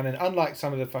Party Cannon, unlike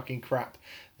some of the fucking crap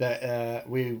that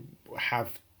we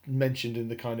have mentioned in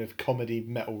the kind of comedy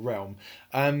metal realm,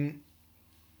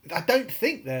 I don't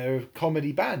think they're a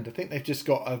comedy band. I think they've just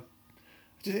got I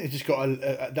just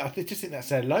think that's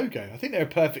their logo. I think they're a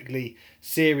perfectly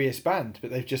serious band,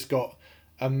 but they've just got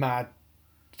a mad,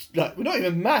 like, we're not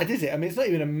even mad, is it? I mean, it's not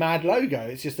even a mad logo.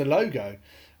 It's just a logo.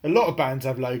 A lot of bands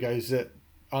have logos that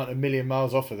aren't a million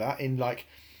miles off of that in like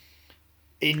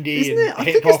indie. Isn't it? I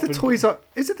think it's the Toys R.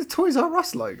 Is it the Toys R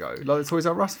Us logo, like the Toys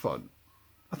R Us font?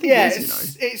 I think it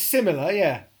is. It's similar.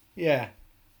 Yeah.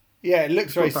 It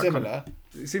looks very similar.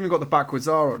 It's even got the backwards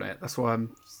R on it. That's why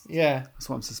I'm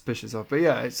suspicious of. But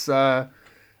yeah, it's. I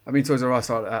mean, Toys R Us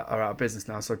are out of business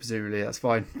now, so presumably that's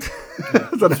fine. I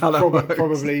don't know how that works.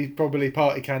 Probably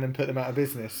Party Cannon put them out of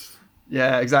business.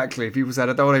 Yeah, exactly. People said,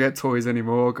 I don't want to get toys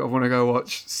anymore. I want to go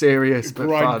watch serious but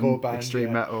fun band,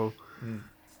 extreme metal.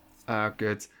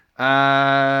 Good.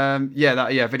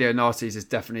 Video Nasties is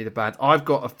definitely the band. I've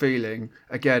got a feeling,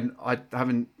 again, I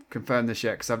haven't confirmed this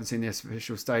yet because I haven't seen the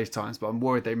official stage times, but I'm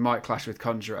worried they might clash with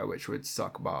Conjurer, which would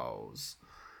suck balls.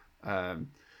 But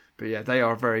yeah, they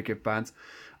are a very good band.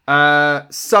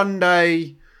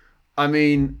 Sunday, I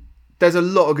mean, there's a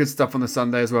lot of good stuff on the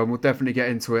Sunday as well, and we'll definitely get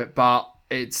into it, but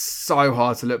it's so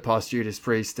hard to look past Judas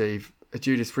Priest, Steve. A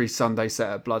Judas Priest Sunday set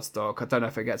at Bloodstock. I don't know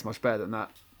if it gets much better than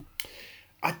that.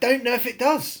 I don't know if it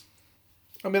does.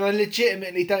 I mean, I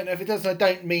legitimately don't know if it does. I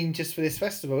don't mean just for this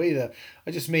festival either.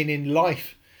 I just mean in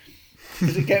life.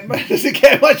 Does it get much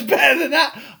better than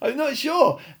that? I'm not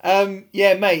sure.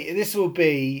 Yeah, mate, this will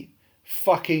be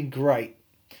fucking great.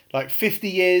 Like 50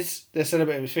 years, they're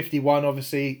celebrating, it was 51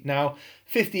 obviously now.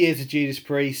 50 years of Judas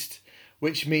Priest,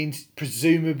 which means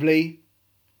presumably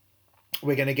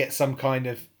we're going to get some kind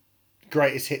of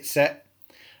greatest hit set.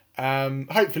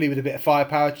 Hopefully with a bit of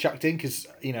firepower chucked in, because,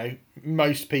 you know,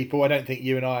 most people, I don't think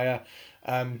you and I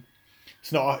are,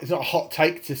 it's not a hot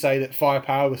take to say that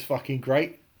Firepower was fucking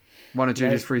great. One of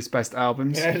Judas Priest's best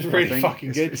albums. Yeah, it's really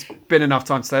fucking good. It's been enough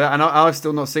time to say that. And I've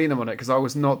still not seen them on it because I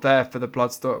was not there for the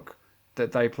Bloodstock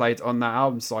that they played on that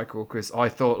album cycle, because I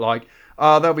thought like,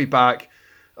 oh, they'll be back.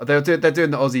 They're doing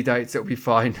the Aussie dates. It'll be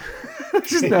fine. I've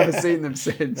just never seen them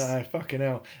since. No, fucking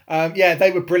hell. Yeah,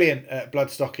 they were brilliant at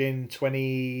Bloodstock in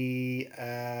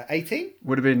 2018.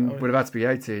 Would have had to be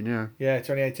 18, yeah. Yeah,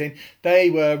 2018. They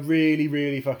were really,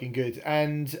 really fucking good.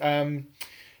 And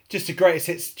just the greatest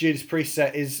hits Judas Priest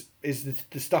set is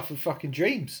the stuff of fucking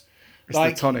dreams. It's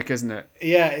like, the tonic, isn't it?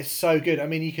 Yeah, it's so good. I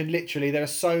mean, you can literally, there are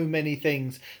so many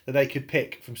things that they could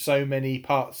pick from so many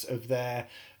parts of their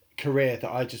career that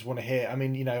I just want to hear. I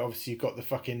mean, you know, obviously you've got the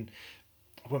fucking,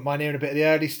 I wouldn't mind hearing a bit of the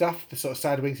early stuff, the sort of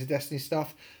Sad Wings of Destiny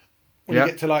stuff. When you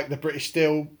get to like the British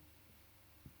Steel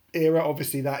era,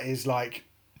 obviously that is like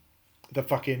the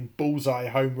fucking bullseye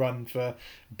home run for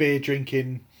beer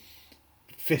drinking,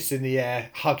 fists in the air,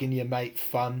 hugging your mate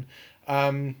fun.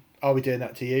 I'll be doing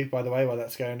that to you, by the way, while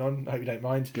that's going on. I hope you don't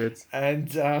mind. Good.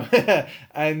 And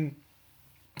and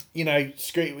you know,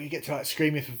 we get to like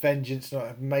Screaming for Vengeance,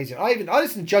 not amazing. I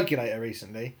listened to Jugulator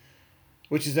recently,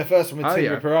 which is their first one with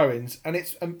Tim Ripper Owens, and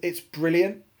it's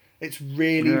brilliant. It's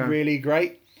really really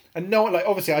great. And no, like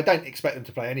obviously I don't expect them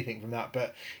to play anything from that,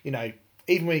 but you know,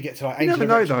 even when you get to like, you never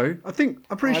know though.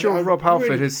 I'm pretty sure Rob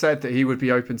Halford has said that he would be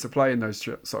open to playing those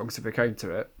songs if it came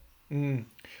to it.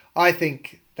 I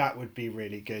think that would be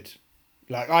really good.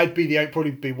 Like I'd be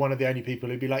probably be one of the only people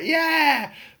who'd be like,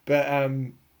 yeah, but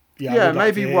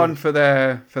maybe one for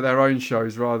their own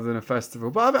shows rather than a festival.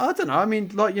 But I don't know. I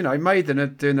mean, like, you know, Maiden are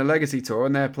doing the Legacy tour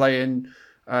and they're playing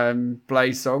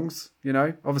Blaze songs. You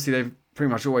know, obviously they've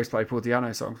pretty much always played Paul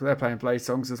Di'Anno songs, but they're playing Blaze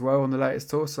songs as well on the latest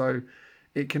tour, so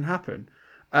it can happen.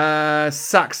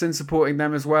 Saxon supporting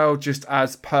them as well, just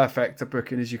as perfect a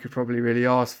booking as you could probably really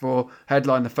ask for.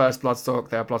 Headline the first Bloodstock,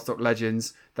 they are Bloodstock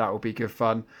legends. That will be good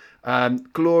fun.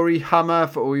 Glory Hammer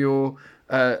for all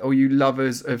you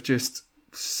lovers of just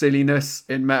silliness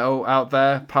in metal out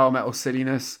there, power metal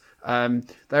silliness. They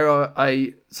are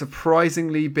a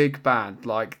surprisingly big band.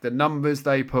 Like the numbers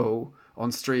they pull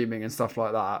on streaming and stuff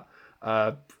like that,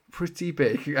 pretty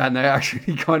big, and they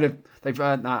actually they've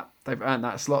earned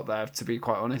that slot there, to be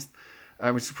quite honest,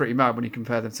 which is pretty mad when you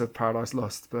compare them to Paradise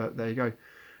Lost. But there you go.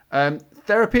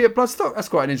 Therapy at Bloodstock, that's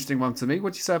quite an interesting one to me.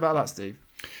 What do you say about that, Steve?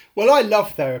 Well, I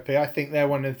love Therapy. I think they're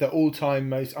one of the all-time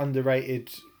most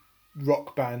underrated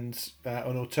rock bands,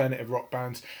 and alternative rock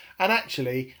bands. And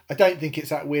actually, I don't think it's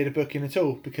that weird a booking at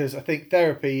all, because I think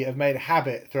Therapy have made a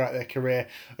habit throughout their career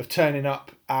of turning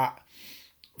up at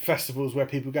festivals where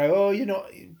people go, oh, you're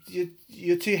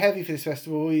too heavy for this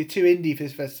festival, or you're too indie for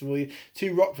this festival, you're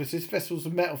too rock for this festival's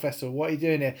a metal festival, what are you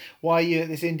doing here, why are you at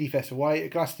this indie festival, why are you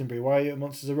at Glastonbury, why are you at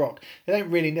Monsters of Rock? They don't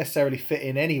really necessarily fit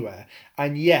in anywhere,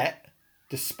 and yet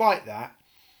despite that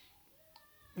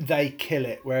they kill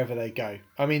it wherever they go.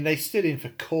 I mean, they stood in for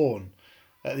Korn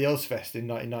at the Ozfest in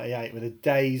 1998 with a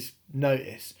day's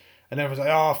notice, and everyone's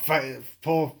like, oh,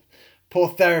 poor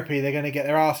Therapy, they're going to get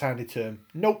their arse handed to them.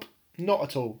 Nope. Not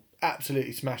at all.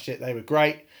 Absolutely smashed it. They were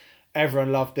great.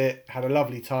 Everyone loved it. Had a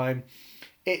lovely time.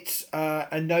 It's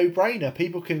a no-brainer.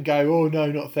 People can go, oh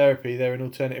no, not Therapy. They're an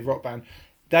alternative rock band.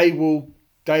 They will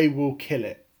kill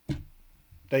it.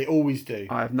 They always do.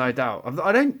 I have no doubt.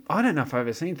 I don't know if I've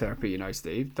ever seen Therapy, you know,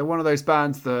 Steve. They're one of those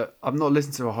bands that I've not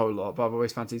listened to a whole lot, but I've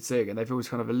always fancied seeing, and they've always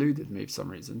kind of eluded me for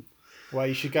some reason. Well,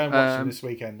 you should go and watch them this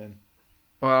weekend then.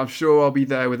 Well, I'm sure I'll be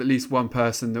there with at least one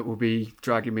person that will be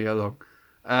dragging me along.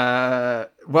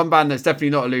 One band that's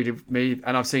definitely not eluded me,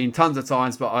 and I've seen tons of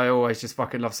times, but I always just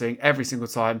fucking love seeing every single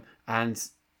time, and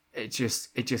it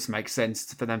just makes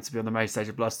sense for them to be on the main stage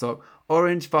of Bloodstock.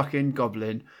 Orange fucking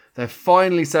Goblin. They're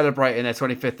finally celebrating their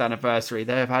 25th anniversary.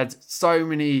 They have had so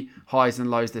many highs and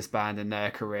lows, this band, in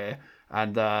their career,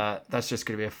 and that's just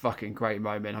going to be a fucking great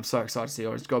moment. I'm so excited to see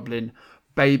Orange Goblin,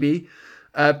 baby.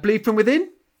 Bleed From Within.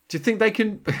 Do you think they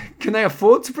can they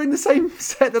afford to bring the same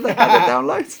set that they had at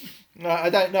Download? No, I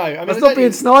don't know. I mean, that's not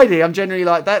being snidey. I'm generally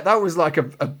like that. That was like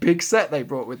a big set they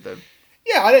brought with them.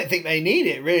 Yeah, I don't think they need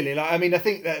it really. Like, I mean, I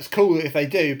think that's cool if they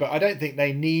do, but I don't think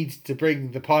they need to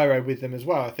bring the pyro with them as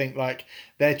well. I think like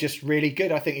they're just really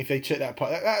good. I think if they took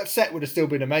that set would have still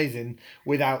been amazing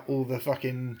without all the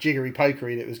fucking jiggery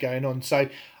pokery that was going on. So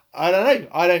I don't know.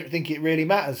 I don't think it really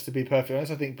matters, to be perfectly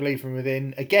honest. I think Believe from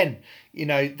Within again.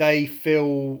 They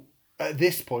feel at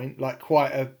this point like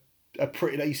quite a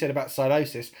pretty, like you said about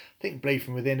Cytosis. I think Believe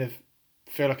from Within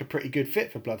feel like a pretty good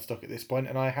fit for Bloodstock at this point,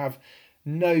 and I have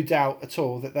no doubt at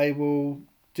all that they will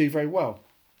do very well.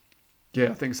 Yeah,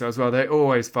 I think so as well. They're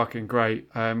always fucking great.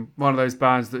 One of those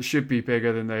bands that should be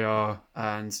bigger than they are,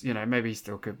 and maybe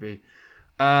still could be.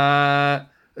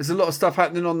 There's a lot of stuff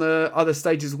happening on the other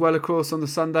stages as well, of course, on the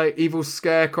Sunday. Evil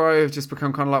Scarecrow have just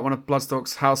become kind of like one of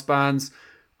Bloodstock's house bands.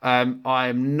 I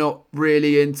am not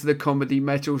really into the comedy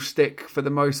metal shtick for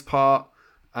the most part.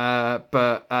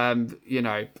 But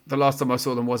the last time I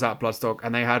saw them was at Bloodstock,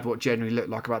 and they had what generally looked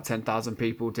like about 10,000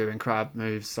 people doing crab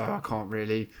moves, so I can't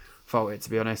really fault it, to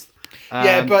be honest.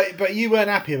 Yeah, but you weren't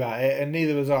happy about it, and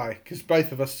neither was I, because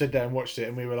both of us stood there and watched it,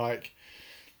 and we were like...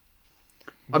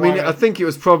 I think it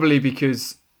was probably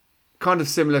because, kind of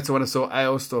similar to when I saw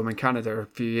Ailstorm in Canada a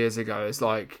few years ago, it's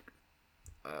like...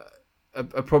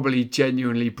 A probably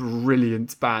genuinely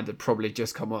brilliant band had probably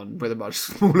just come on with a much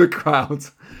smaller crowd,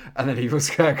 and then Evil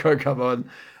Scarecrow come on,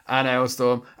 and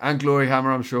Ailstorm, and Glory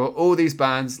Hammer, I'm sure. All these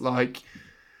bands, like,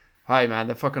 hey man,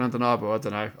 they're fucking undeniable. I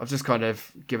don't know. I've just kind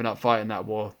of given up fighting that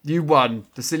war. You won.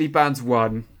 The silly bands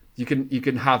won. You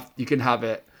can have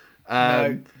it.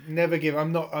 No, never give.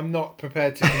 I'm not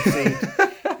prepared to concede.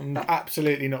 I'm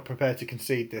absolutely not prepared to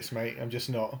concede this, mate. I'm just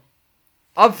not.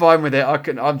 I'm fine with it. I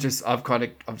can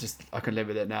live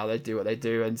with it now. They do what they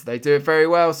do, and they do it very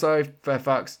well. So fair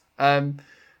fucks.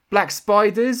 Black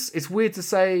Spiders. It's weird to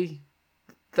say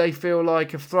they feel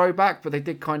like a throwback, but they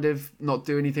did kind of not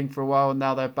do anything for a while, and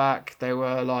now they're back. They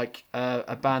were like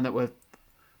a band that were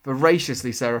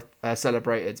voraciously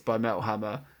celebrated by Metal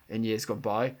Hammer in years gone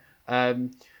by.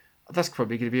 That's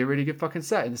probably going to be a really good fucking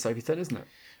set in the Sophie tent, isn't it?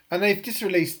 And they've just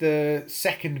released the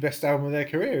second best album of their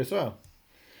career as well.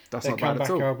 That's their not bad at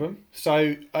all. Album.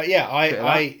 So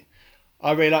I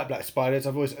really like Black Spiders.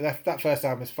 I've always that first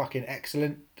album is fucking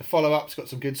excellent. The follow up's got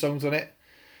some good songs on it.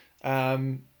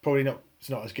 Probably not. It's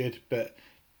not as good, but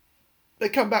they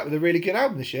come back with a really good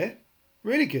album this year.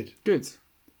 Really good. Good.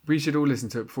 We should all listen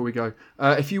to it before we go.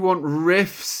 If you want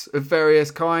riffs of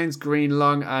various kinds, Green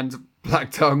Lung and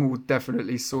Black Tongue will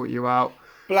definitely sort you out.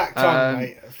 Black Tongue,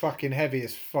 mate, fucking heavy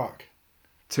as fuck.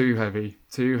 Too heavy,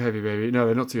 baby. No,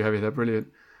 they're not too heavy. They're brilliant.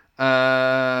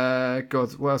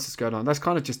 God, what else is going on? That's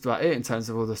kind of just about it in terms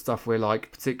of all the stuff we're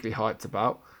like particularly hyped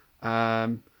about.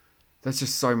 There's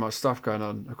just so much stuff going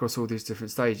on across all these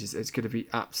different stages. It's going to be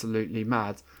absolutely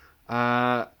mad.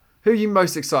 Who are you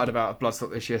most excited about of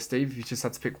Bloodstock this year, Steve? If you just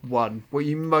had to pick one, what are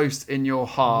you most in your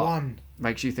heart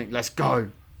makes you think, let's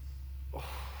go?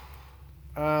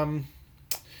 I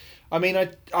mean,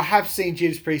 I have seen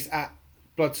Judas Priest at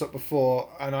Bloodstock before,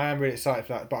 and I am really excited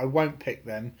for that, but I won't pick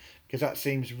them because that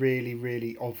seems really,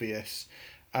 really obvious.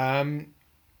 I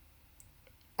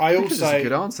think it's a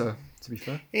good answer, to be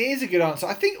fair. It is a good answer.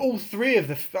 I think all three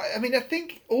of it's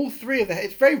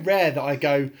very rare that I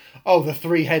go, oh, the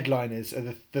three headliners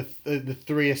are the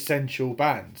three essential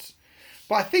bands.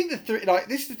 But I think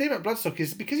this is the thing about Bloodstock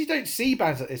is because you don't see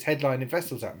bands like this headline in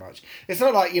festivals that much. It's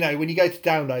not like, when you go to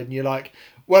download and you're like,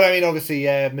 well, I mean, obviously,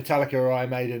 Metallica or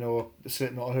Iron Maiden or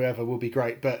Slipknot or whoever will be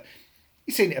great, but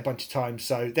you've seen it a bunch of times,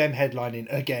 so them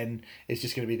headlining again is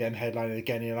just going to be them headlining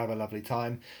again, and you'll have a lovely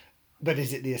time. But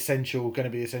is it going to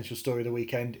be the essential story of the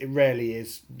weekend? It rarely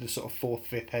is the sort of 4th,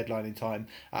 5th headlining time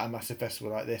at a massive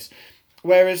festival like this.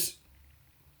 Whereas,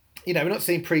 we're not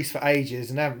seeing Priest for ages,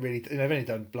 and they've only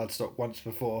done Bloodstock once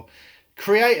before.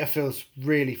 Creator feels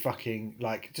really fucking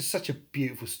like just such a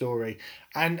beautiful story,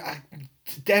 and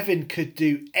Devin could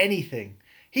do anything.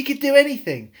 He could do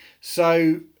anything.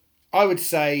 So I would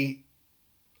say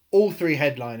all three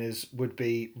headliners would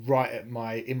be right at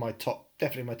in my top,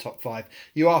 definitely my top 5.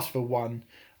 You asked for one.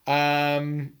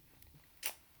 I'm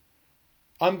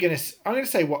gonna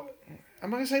say what?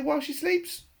 Am I gonna say While She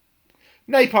Sleeps?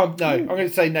 Napalm. No, I'm gonna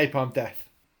say Napalm Death.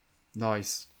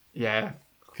 Nice. Yeah.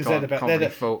 Because they're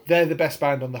the best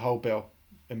band on the whole bill,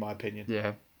 in my opinion.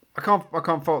 Yeah, I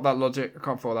can't fault that logic.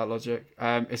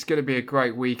 It's going to be a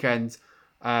great weekend,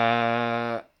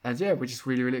 and yeah, we're just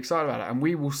really, really excited about it. And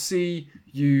we will see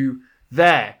you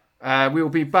there. We will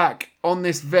be back on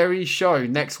this very show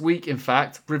next week. In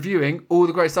fact, reviewing all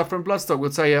the great stuff from Bloodstock.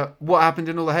 We'll tell you what happened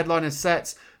in all the headliner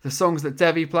sets, the songs that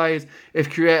Devi played, if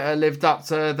Creator lived up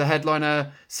to the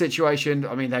headliner situation.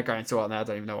 I mean, they're going to, aren't they? I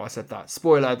don't even know why I said that.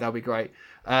 Spoiler, that'll be great.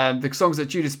 The songs that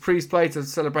Judas Priest played to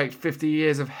celebrate 50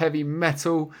 years of heavy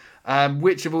metal.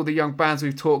 Which of all the young bands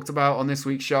we've talked about on this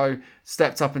week's show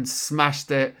stepped up and smashed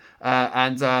it,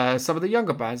 and some of the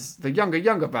younger bands, the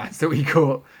younger bands that we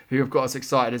caught, who have got us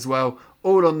excited as well,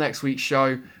 all on next week's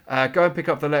show. Go and pick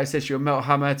up the latest issue of Metal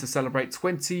Hammer to celebrate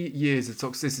 20 years of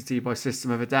Toxicity by System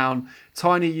of a Down.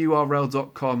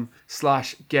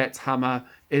 tinyurl.com/gethammer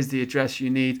is the address you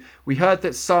need. We heard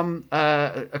that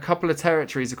a couple of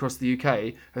territories across the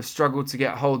UK have struggled to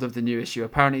get hold of the new issue.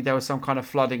 Apparently there was some kind of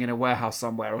flooding in a warehouse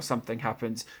somewhere, or something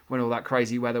happened when all that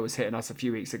crazy weather was hitting us a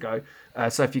few weeks ago.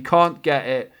 So if you can't get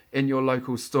it in your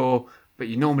local store, but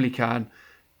you normally can,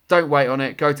 don't wait on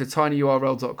it. Go to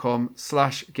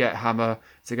tinyurl.com/gethammer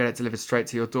to get it delivered straight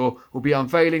to your door. We'll be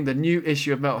unveiling the new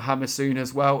issue of Metal Hammer soon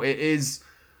as well. It is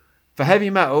for heavy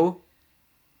metal,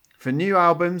 for new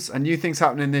albums and new things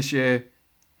happening this year.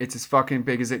 It's as fucking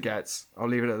big as it gets. I'll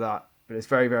leave it at that. But it's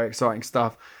very, very exciting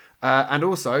stuff. And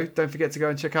also, don't forget to go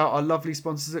and check out our lovely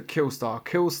sponsors at Killstar.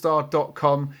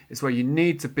 Killstar.com is where you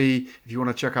need to be if you want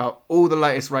to check out all the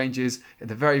latest ranges in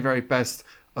the very, very best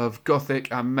of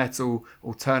gothic and metal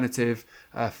alternative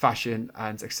fashion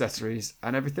and accessories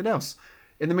and everything else.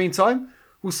 In the meantime,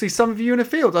 we'll see some of you in a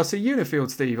field. I'll see you in a field,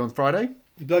 Steve, on Friday.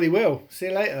 You bloody will. See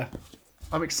you later.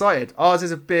 I'm excited. Ours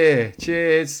is a beer.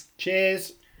 Cheers.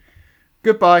 Cheers.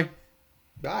 Goodbye.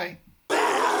 Bye.